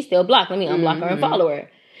shit, she's still blocked, let me unblock her and follow her.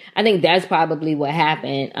 I think that's probably what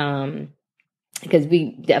happened, because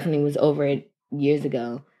we definitely was over it years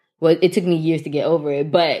ago. Well, it took me years to get over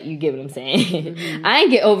it, but you get what I'm saying. I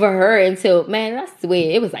didn't get over her until, man, I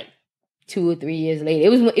swear, it was like 2 or 3 years later.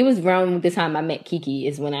 It was around the time I met Kiki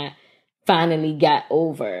is when I finally got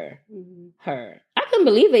over her. I couldn't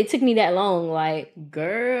believe it took me that long. Like,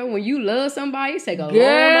 girl, when you love somebody, it's like a long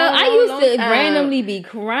I used to randomly be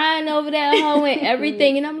crying over that hoe and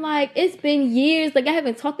everything, and I'm like, it's been years. Like, I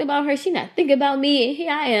haven't talked about her. She not thinking about me, and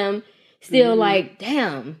here I am, still like,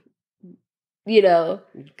 damn, you know.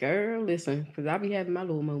 Girl, listen, because I be having my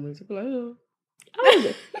little moments. Like, oh.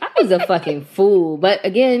 I was a fucking fool, but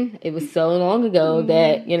again, it was so long ago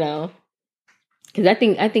that, you know, because I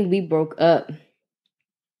think we broke up.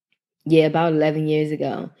 Yeah, about 11 years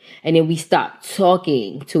ago. And then we stopped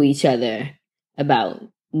talking to each other about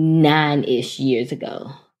 9-ish years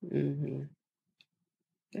ago.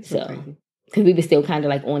 That's so crazy. Because we were still kind of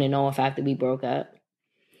like on and off after we broke up.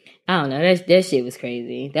 I don't know. That shit was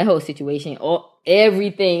crazy. That whole situation,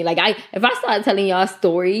 everything. Like, if I started telling y'all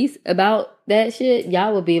stories about that shit,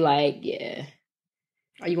 y'all would be like, yeah.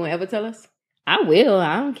 Are you going to ever tell us? I will.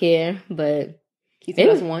 I don't care. But can you tell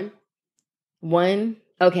us one? One?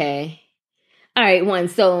 Okay. All right, one.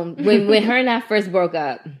 So when her and I first broke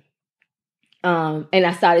up, and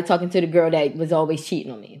I started talking to the girl that was always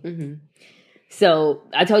cheating on me. So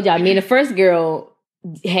I told y'all, me and the first girl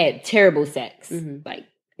had terrible sex. Like,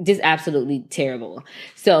 just absolutely terrible.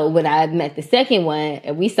 So when I met the second one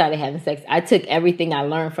and we started having sex, I took everything I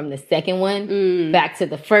learned from the second one back to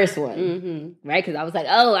the first one. Right? Because I was like,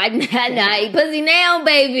 oh, I eat pussy now,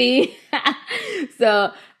 baby.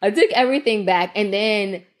 So I took everything back, and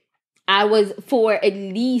then I was, for at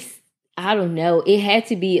least, I don't know, it had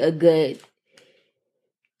to be a good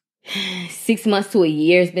 6 months to a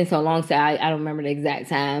year. It's been so long, so I don't remember the exact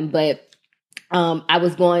time, but I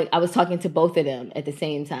was talking to both of them at the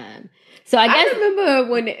same time. So I guess,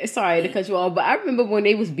 remember sorry to cut you off, but I remember when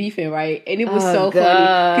they was beefing, right? And it was so funny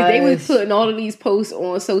because they was putting all of these posts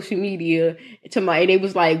on social media and they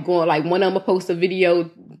was like going, like, one of them post a video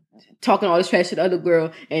talking all this trash to the other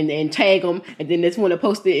girl and tag them, and then this one to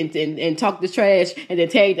post it and talk this trash and then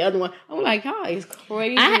tag the other one. I'm like, oh, it's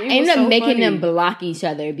crazy. I ended up making them block each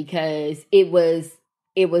other because it was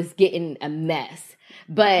getting a mess.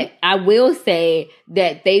 But I will say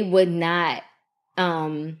that they would not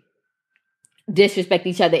disrespect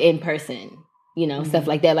each other in person, you know, stuff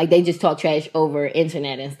like that. Like, they just talk trash over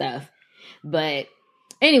internet and stuff. But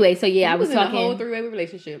anyway, so yeah, I was talking. A whole 3-way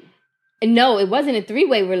relationship. No, it wasn't a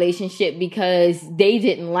 3-way relationship because they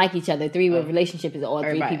didn't like each other. 3-way relationship is all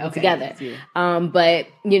three people together. Yeah. But,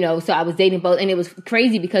 you know, so I was dating both, and it was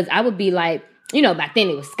crazy because I would be like, you know, back then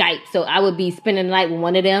it was Skype. So I would be spending the night with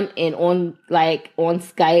one of them and on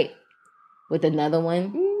Skype with another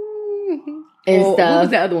one. And stuff. What was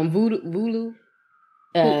the other one? Voodoo?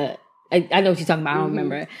 I know what you're talking about. I don't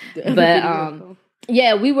remember. But,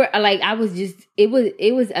 yeah, we were like, it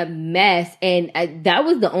was a mess. And that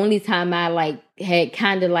was the only time I like had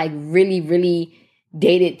kind of like really, really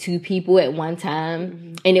dated 2 people at one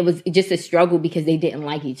time. And it was just a struggle because they didn't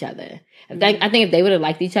like each other. I think if they would have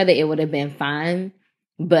liked each other, it would have been fine.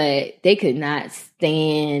 But they could not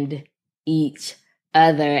stand each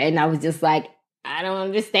other. And I was just like, I don't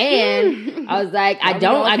understand. I was like, I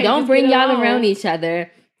don't bring y'all around each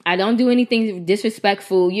other. I don't do anything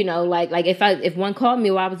disrespectful, like if one called me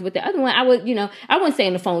while I was with the other one, I would, I wouldn't stay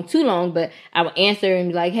on the phone too long, but I would answer and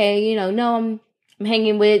be like, hey, no, I'm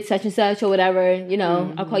hanging with such and such or whatever,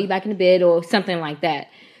 I'll call you back in the bed or something like that.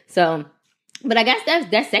 So, but I guess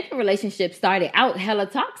that second relationship started out hella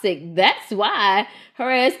toxic. That's why her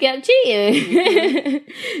ass kept cheating.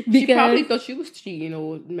 Because she probably thought she was cheating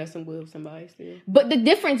or messing with somebody still. But the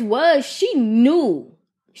difference was she knew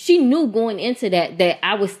going into that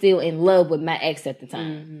I was still in love with my ex at the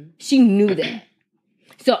time. Mm-hmm. She knew that.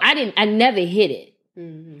 So I never hid it.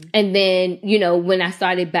 Mm-hmm. And then, when I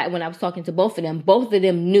was talking to both of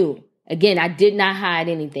them knew. Again, I did not hide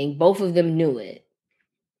anything. Both of them knew it.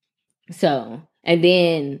 So, and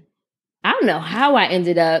then I don't know how I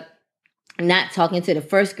ended up not talking to the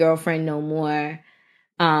first girlfriend no more.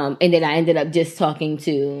 And then I ended up just talking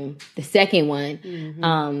to the second one.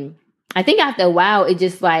 Mm-hmm. I think after a while, it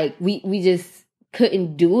just like, we just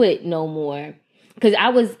couldn't do it no more. Cause I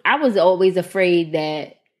was always afraid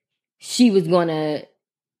that she was gonna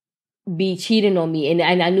be cheating on me.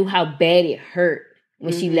 And I knew how bad it hurt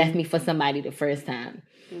when she left me for somebody the first time.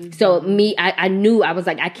 Mm-hmm. So I knew, I was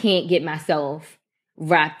like, I can't get myself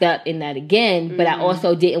wrapped up in that again, but I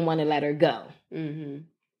also didn't want to let her go. Mm-hmm.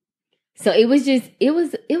 So it was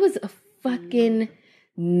a fucking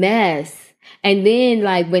mess. And then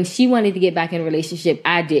like when she wanted to get back in a relationship,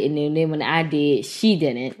 I didn't. And then when I did, she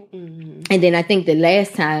didn't. Mm-hmm. And then I think the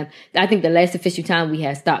last official time we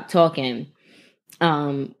had stopped talking,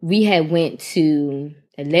 we had went to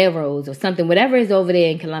Leros or something, whatever is over there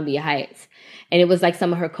in Columbia Heights. And it was like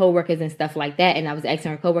some of her coworkers and stuff like that. And I was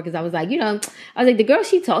asking her coworkers, I was like, the girl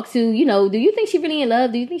she talks to, do you think she really in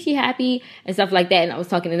love? Do you think she happy? And stuff like that. And I was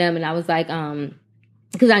talking to them and I was like,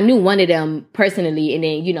 because I knew one of them personally. And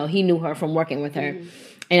then, he knew her from working with her. Mm-hmm.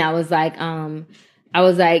 And I was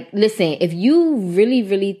like, listen, if you really,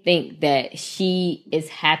 really think that she is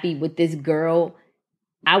happy with this girl,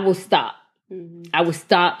 I will stop. Mm-hmm. I will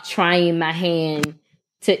stop trying my hand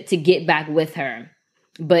to get back with her.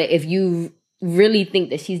 But if you really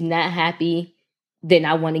think that she's not happy, then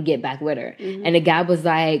I want to get back with her. Mm-hmm. And the guy was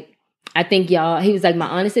like, he was like, my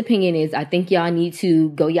honest opinion is I think y'all need to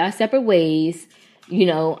go y'all separate ways.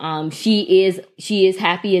 She is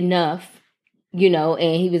happy enough,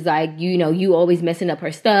 and he was like, you always messing up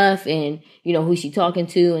her stuff and, who she talking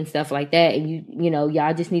to and stuff like that. And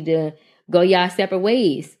y'all just need to go y'all separate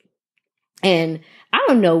ways. And I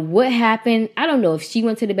don't know what happened. I don't know if she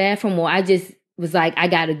went to the bathroom or I just was like, I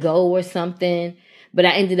gotta go or something. But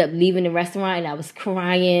I ended up leaving the restaurant and I was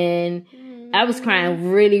crying. I was crying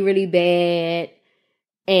really, really bad.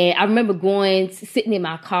 And I remember sitting in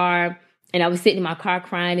my car and I was sitting in my car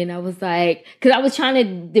crying and I was like, cause I was trying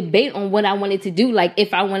to debate on what I wanted to do. Like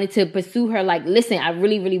if I wanted to pursue her, like, listen, I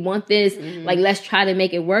really, really want this. Mm-hmm. Like, let's try to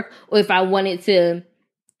make it work. Or if I wanted to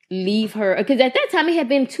leave her. Cause at that time it had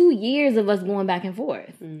been 2 years of us going back and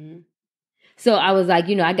forth. Mm-hmm. So I was like,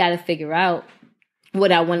 I got to figure out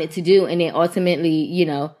what I wanted to do. And then ultimately,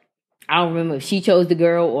 I don't remember if she chose the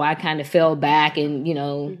girl or I kind of fell back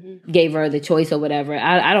and, gave her the choice or whatever.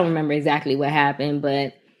 I don't remember exactly what happened,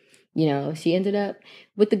 but, she ended up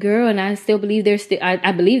with the girl and I still believe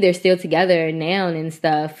I believe they're still together now and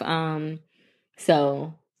stuff.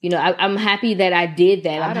 So, I'm happy that I did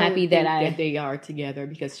that. I'm happy that they are together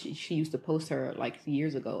because she used to post her like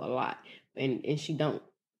years ago a lot and she don't.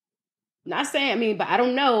 Not saying, but I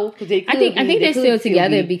don't know. I think they're still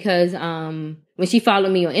together because when she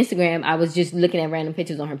followed me on Instagram, I was just looking at random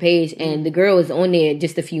pictures on her page, and the girl was on there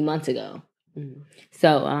just a few months ago. Mm-hmm.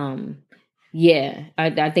 So, yeah,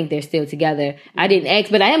 I think they're still together. I didn't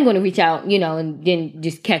ask, but I am going to reach out, and then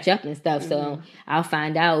just catch up and stuff. So I'll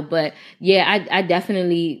find out. But yeah, I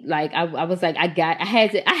definitely I was like, I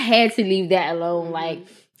had to leave that alone. Mm-hmm. Like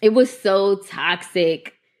it was so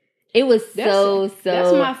toxic. It was so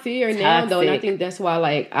that's my fear toxic. Now though, and I think that's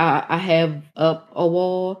why I have up a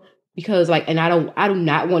wall because and I do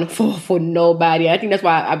not want to fall for nobody. I think that's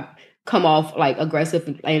why I come off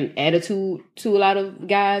aggressive and attitude to a lot of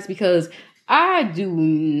guys because I do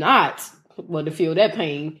not want to feel that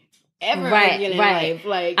pain ever again in life.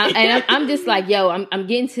 I'm just like, yo, I'm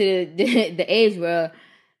getting to the age where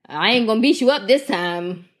I ain't gonna beat you up this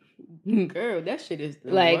time. Girl, that shit is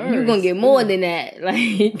the worst. You're gonna get more than that.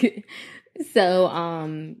 So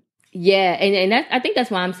yeah, and I think that's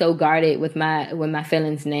why I'm so guarded with my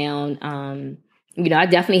feelings now. I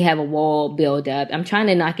definitely have a wall build up. I'm trying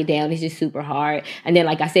to knock it down. It's just super hard. And then,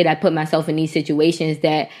 like I said, I put myself in these situations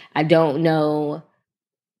that I don't know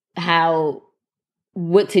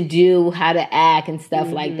what to do, how to act and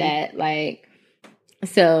stuff like that.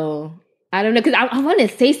 So I don't know, because I want to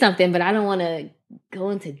say something, but I don't want to go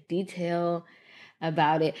into detail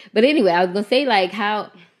about it. But anyway, I was gonna say like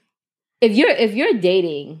how if you're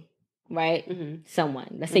dating, right,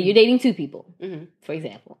 someone, let's say you're dating two people, for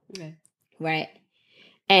example, right,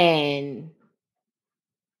 and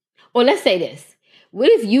or let's say this. What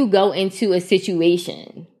if you go into a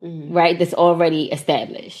situation, right, that's already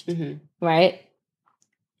established, right?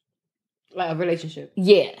 Like a relationship.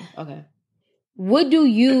 Yeah. Okay. What do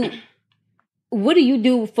you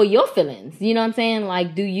do for your feelings? You know what I'm saying?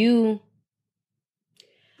 Like, do you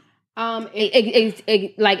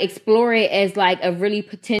like explore it as like a really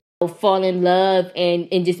potential fall in love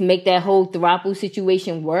and just make that whole throuple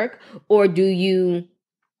situation work? Or do you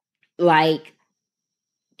like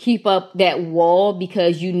keep up that wall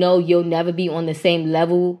because you know you'll never be on the same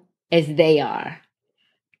level as they are?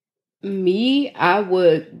 Me, I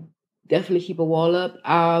would definitely keep a wall up.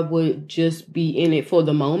 I would just be in it for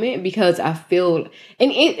the moment because I feel,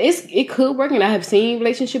 and it could work, and I have seen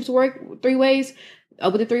relationships work three ways,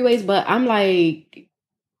 with the three ways. But I'm like,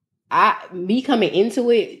 me coming into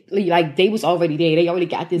it, like they was already there. They already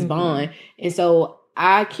got this bond, and so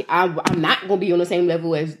I'm not gonna be on the same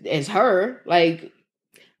level as her. Like,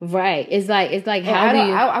 right? It's like how do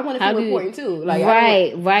you? I want to feel important too. Like,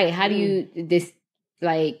 right. How do you this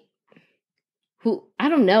like? Who I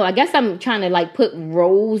don't know. I guess I'm trying to like put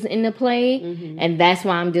roles into play, and that's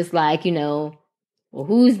why I'm just like, you know, well,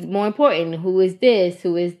 who's more important? Who is this?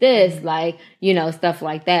 Who is this? Like, you know, stuff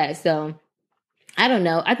like that. So I don't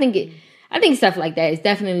know. I think stuff like that is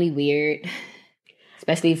definitely weird,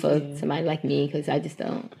 especially for somebody like me, because I just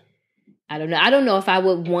don't. I don't know. I don't know if I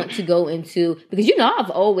would want to go into, because, you know, I've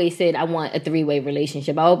always said I want a 3-way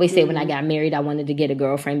relationship. I always said when I got married, I wanted to get a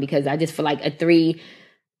girlfriend because I just feel like a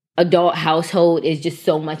 3-adult household is just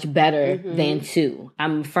so much better than 2.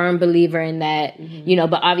 I'm a firm believer in that, you know,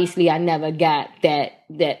 but obviously I never got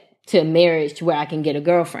that to marriage where I can get a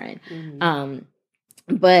girlfriend.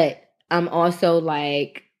 But I'm also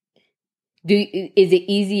like, is it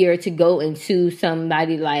easier to go into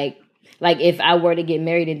somebody like if I were to get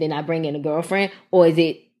married and then I bring in a girlfriend, or is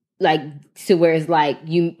it like to where it's like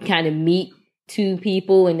you kind of meet 2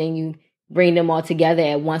 people and then you bring them all together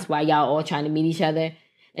at once while y'all all trying to meet each other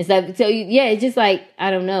and stuff? So yeah, it's just like,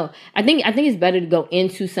 I don't know. I think it's better to go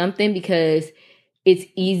into something because it's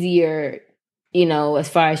easier, you know, as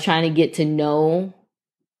far as trying to get to know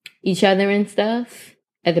each other and stuff,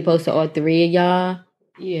 as opposed to all 3 of y'all.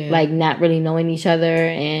 Yeah, like not really knowing each other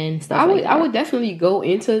and stuff. I would definitely go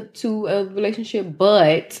into a relationship,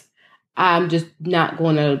 but I'm just not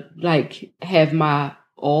going to like have my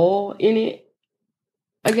all in it,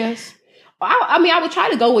 I guess. I mean, I would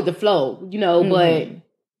try to go with the flow, you know, but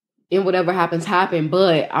and whatever happens,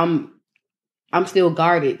 but I'm still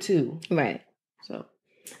guarded too, right? So,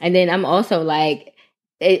 and then I'm also like,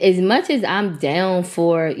 as much as I'm down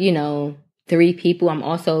for, you know, 3 people, I'm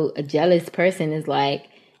also a jealous person. Is like,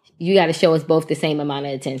 you got to show us both the same amount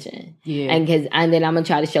of attention. Yeah. And then I'm going to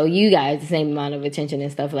try to show you guys the same amount of attention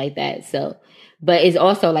and stuff like that. So, but it's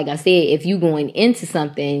also, like I said, if you going into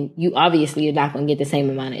something, you obviously are not going to get the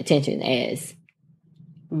same amount of attention as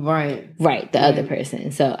the other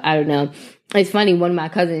person. So I don't know. It's funny. One of my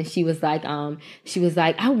cousins, she was like,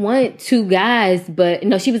 I want 2 guys, but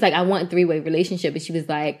no, she was like, I want a 3-way relationship. But she was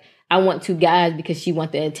like, I want 2 guys because she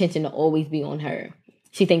wants the attention to always be on her.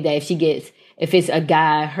 She think that if it's a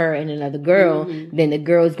guy, her, and another girl, then the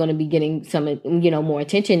girl is going to be getting some, you know, more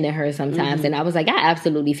attention than her sometimes. And I was like, I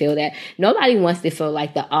absolutely feel that. Nobody wants to feel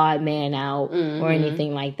like the odd man out or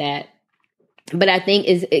anything like that. But I think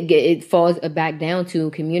it falls back down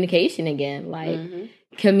to communication again. Like,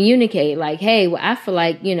 communicate. Like, hey, well, I feel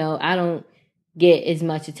like, you know, I don't get as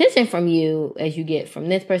much attention from you as you get from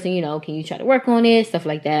this person. You know, can you try to work on it? Stuff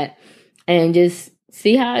like that. And just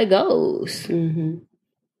see how it goes.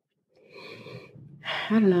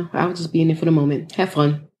 I don't know. I would just be in it for the moment. Have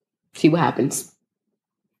fun. See what happens.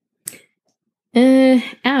 I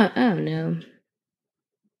don't know.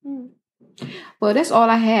 Well, that's all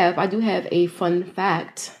I have. I do have a fun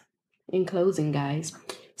fact in closing, guys.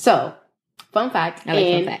 So, fun fact. I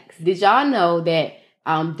like fun facts. Did y'all know that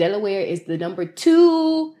Delaware is the number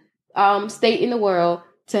 2 state in the world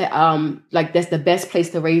to like that's the best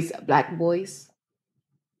place to raise Black boys?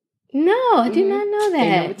 No, I did not know that.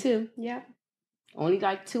 They're number 2. Yeah. Only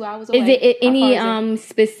like 2 hours away. Is it any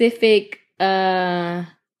specific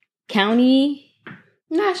county?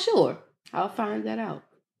 Not sure. I'll find that out.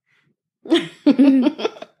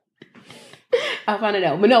 I'll find it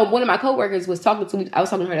out. But no, one of my coworkers was talking to me. I was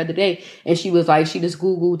talking to her the other day, and she was like, she just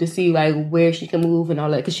Googled to see like where she can move and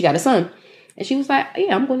all that because she got a son, and she was like,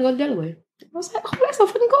 "Yeah, I'm going to go to Delaware." I was like, oh, that's so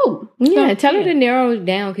fucking cool. Yeah, so, tell her to narrow it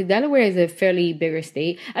down because Delaware is a fairly bigger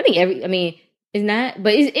state. I think it's not,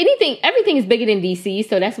 but everything is bigger than DC,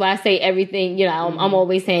 so that's why I say everything. You know, I'm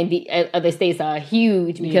always saying other states are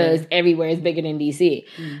huge because everywhere is bigger than DC.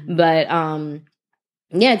 But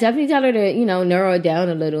yeah, definitely tell her to narrow it down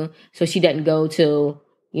a little so she doesn't go to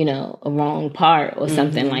a wrong part or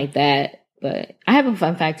something like that. But I have a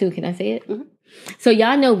fun fact too. Can I say it? So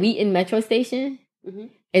y'all know Wheaton Metro Station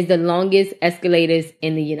is the longest escalators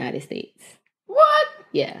in the United States. What?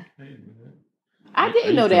 Yeah. I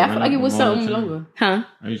didn't know that. I feel like it was something longer. Huh?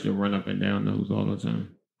 I used to run up and down those all the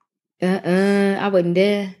time. I wasn't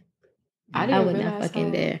there. I would not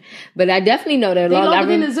fucking there. But I definitely know they're long. Longer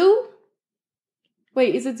than the zoo?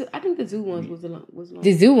 Wait, is it? I think the zoo ones was long.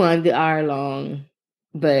 The zoo ones are long,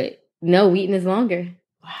 but no, Wheaton is longer.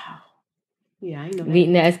 Wow. Yeah, I know.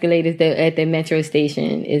 Wheaton, the escalators at the metro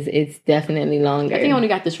station it's definitely longer. I think I only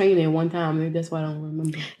got the train there one time. Maybe that's why I don't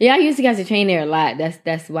remember. Yeah, I used to get the train there a lot.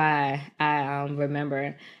 That's why I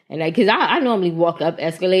remember. And because I normally walk up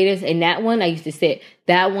escalators, and that one I used to sit.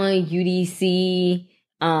 That one UDC,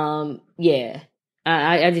 yeah.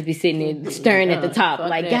 I just be sitting there staring at the top,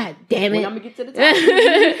 like, God damn it! I'm gonna get to the top.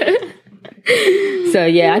 So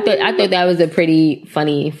yeah, I thought that was a pretty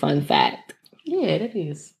fun fact. Yeah, that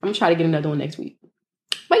is. I'm gonna try to get another one next week.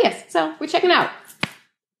 But yes, so we're checking out.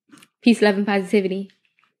 Peace, love, and positivity.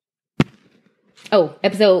 Oh,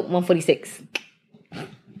 episode 146.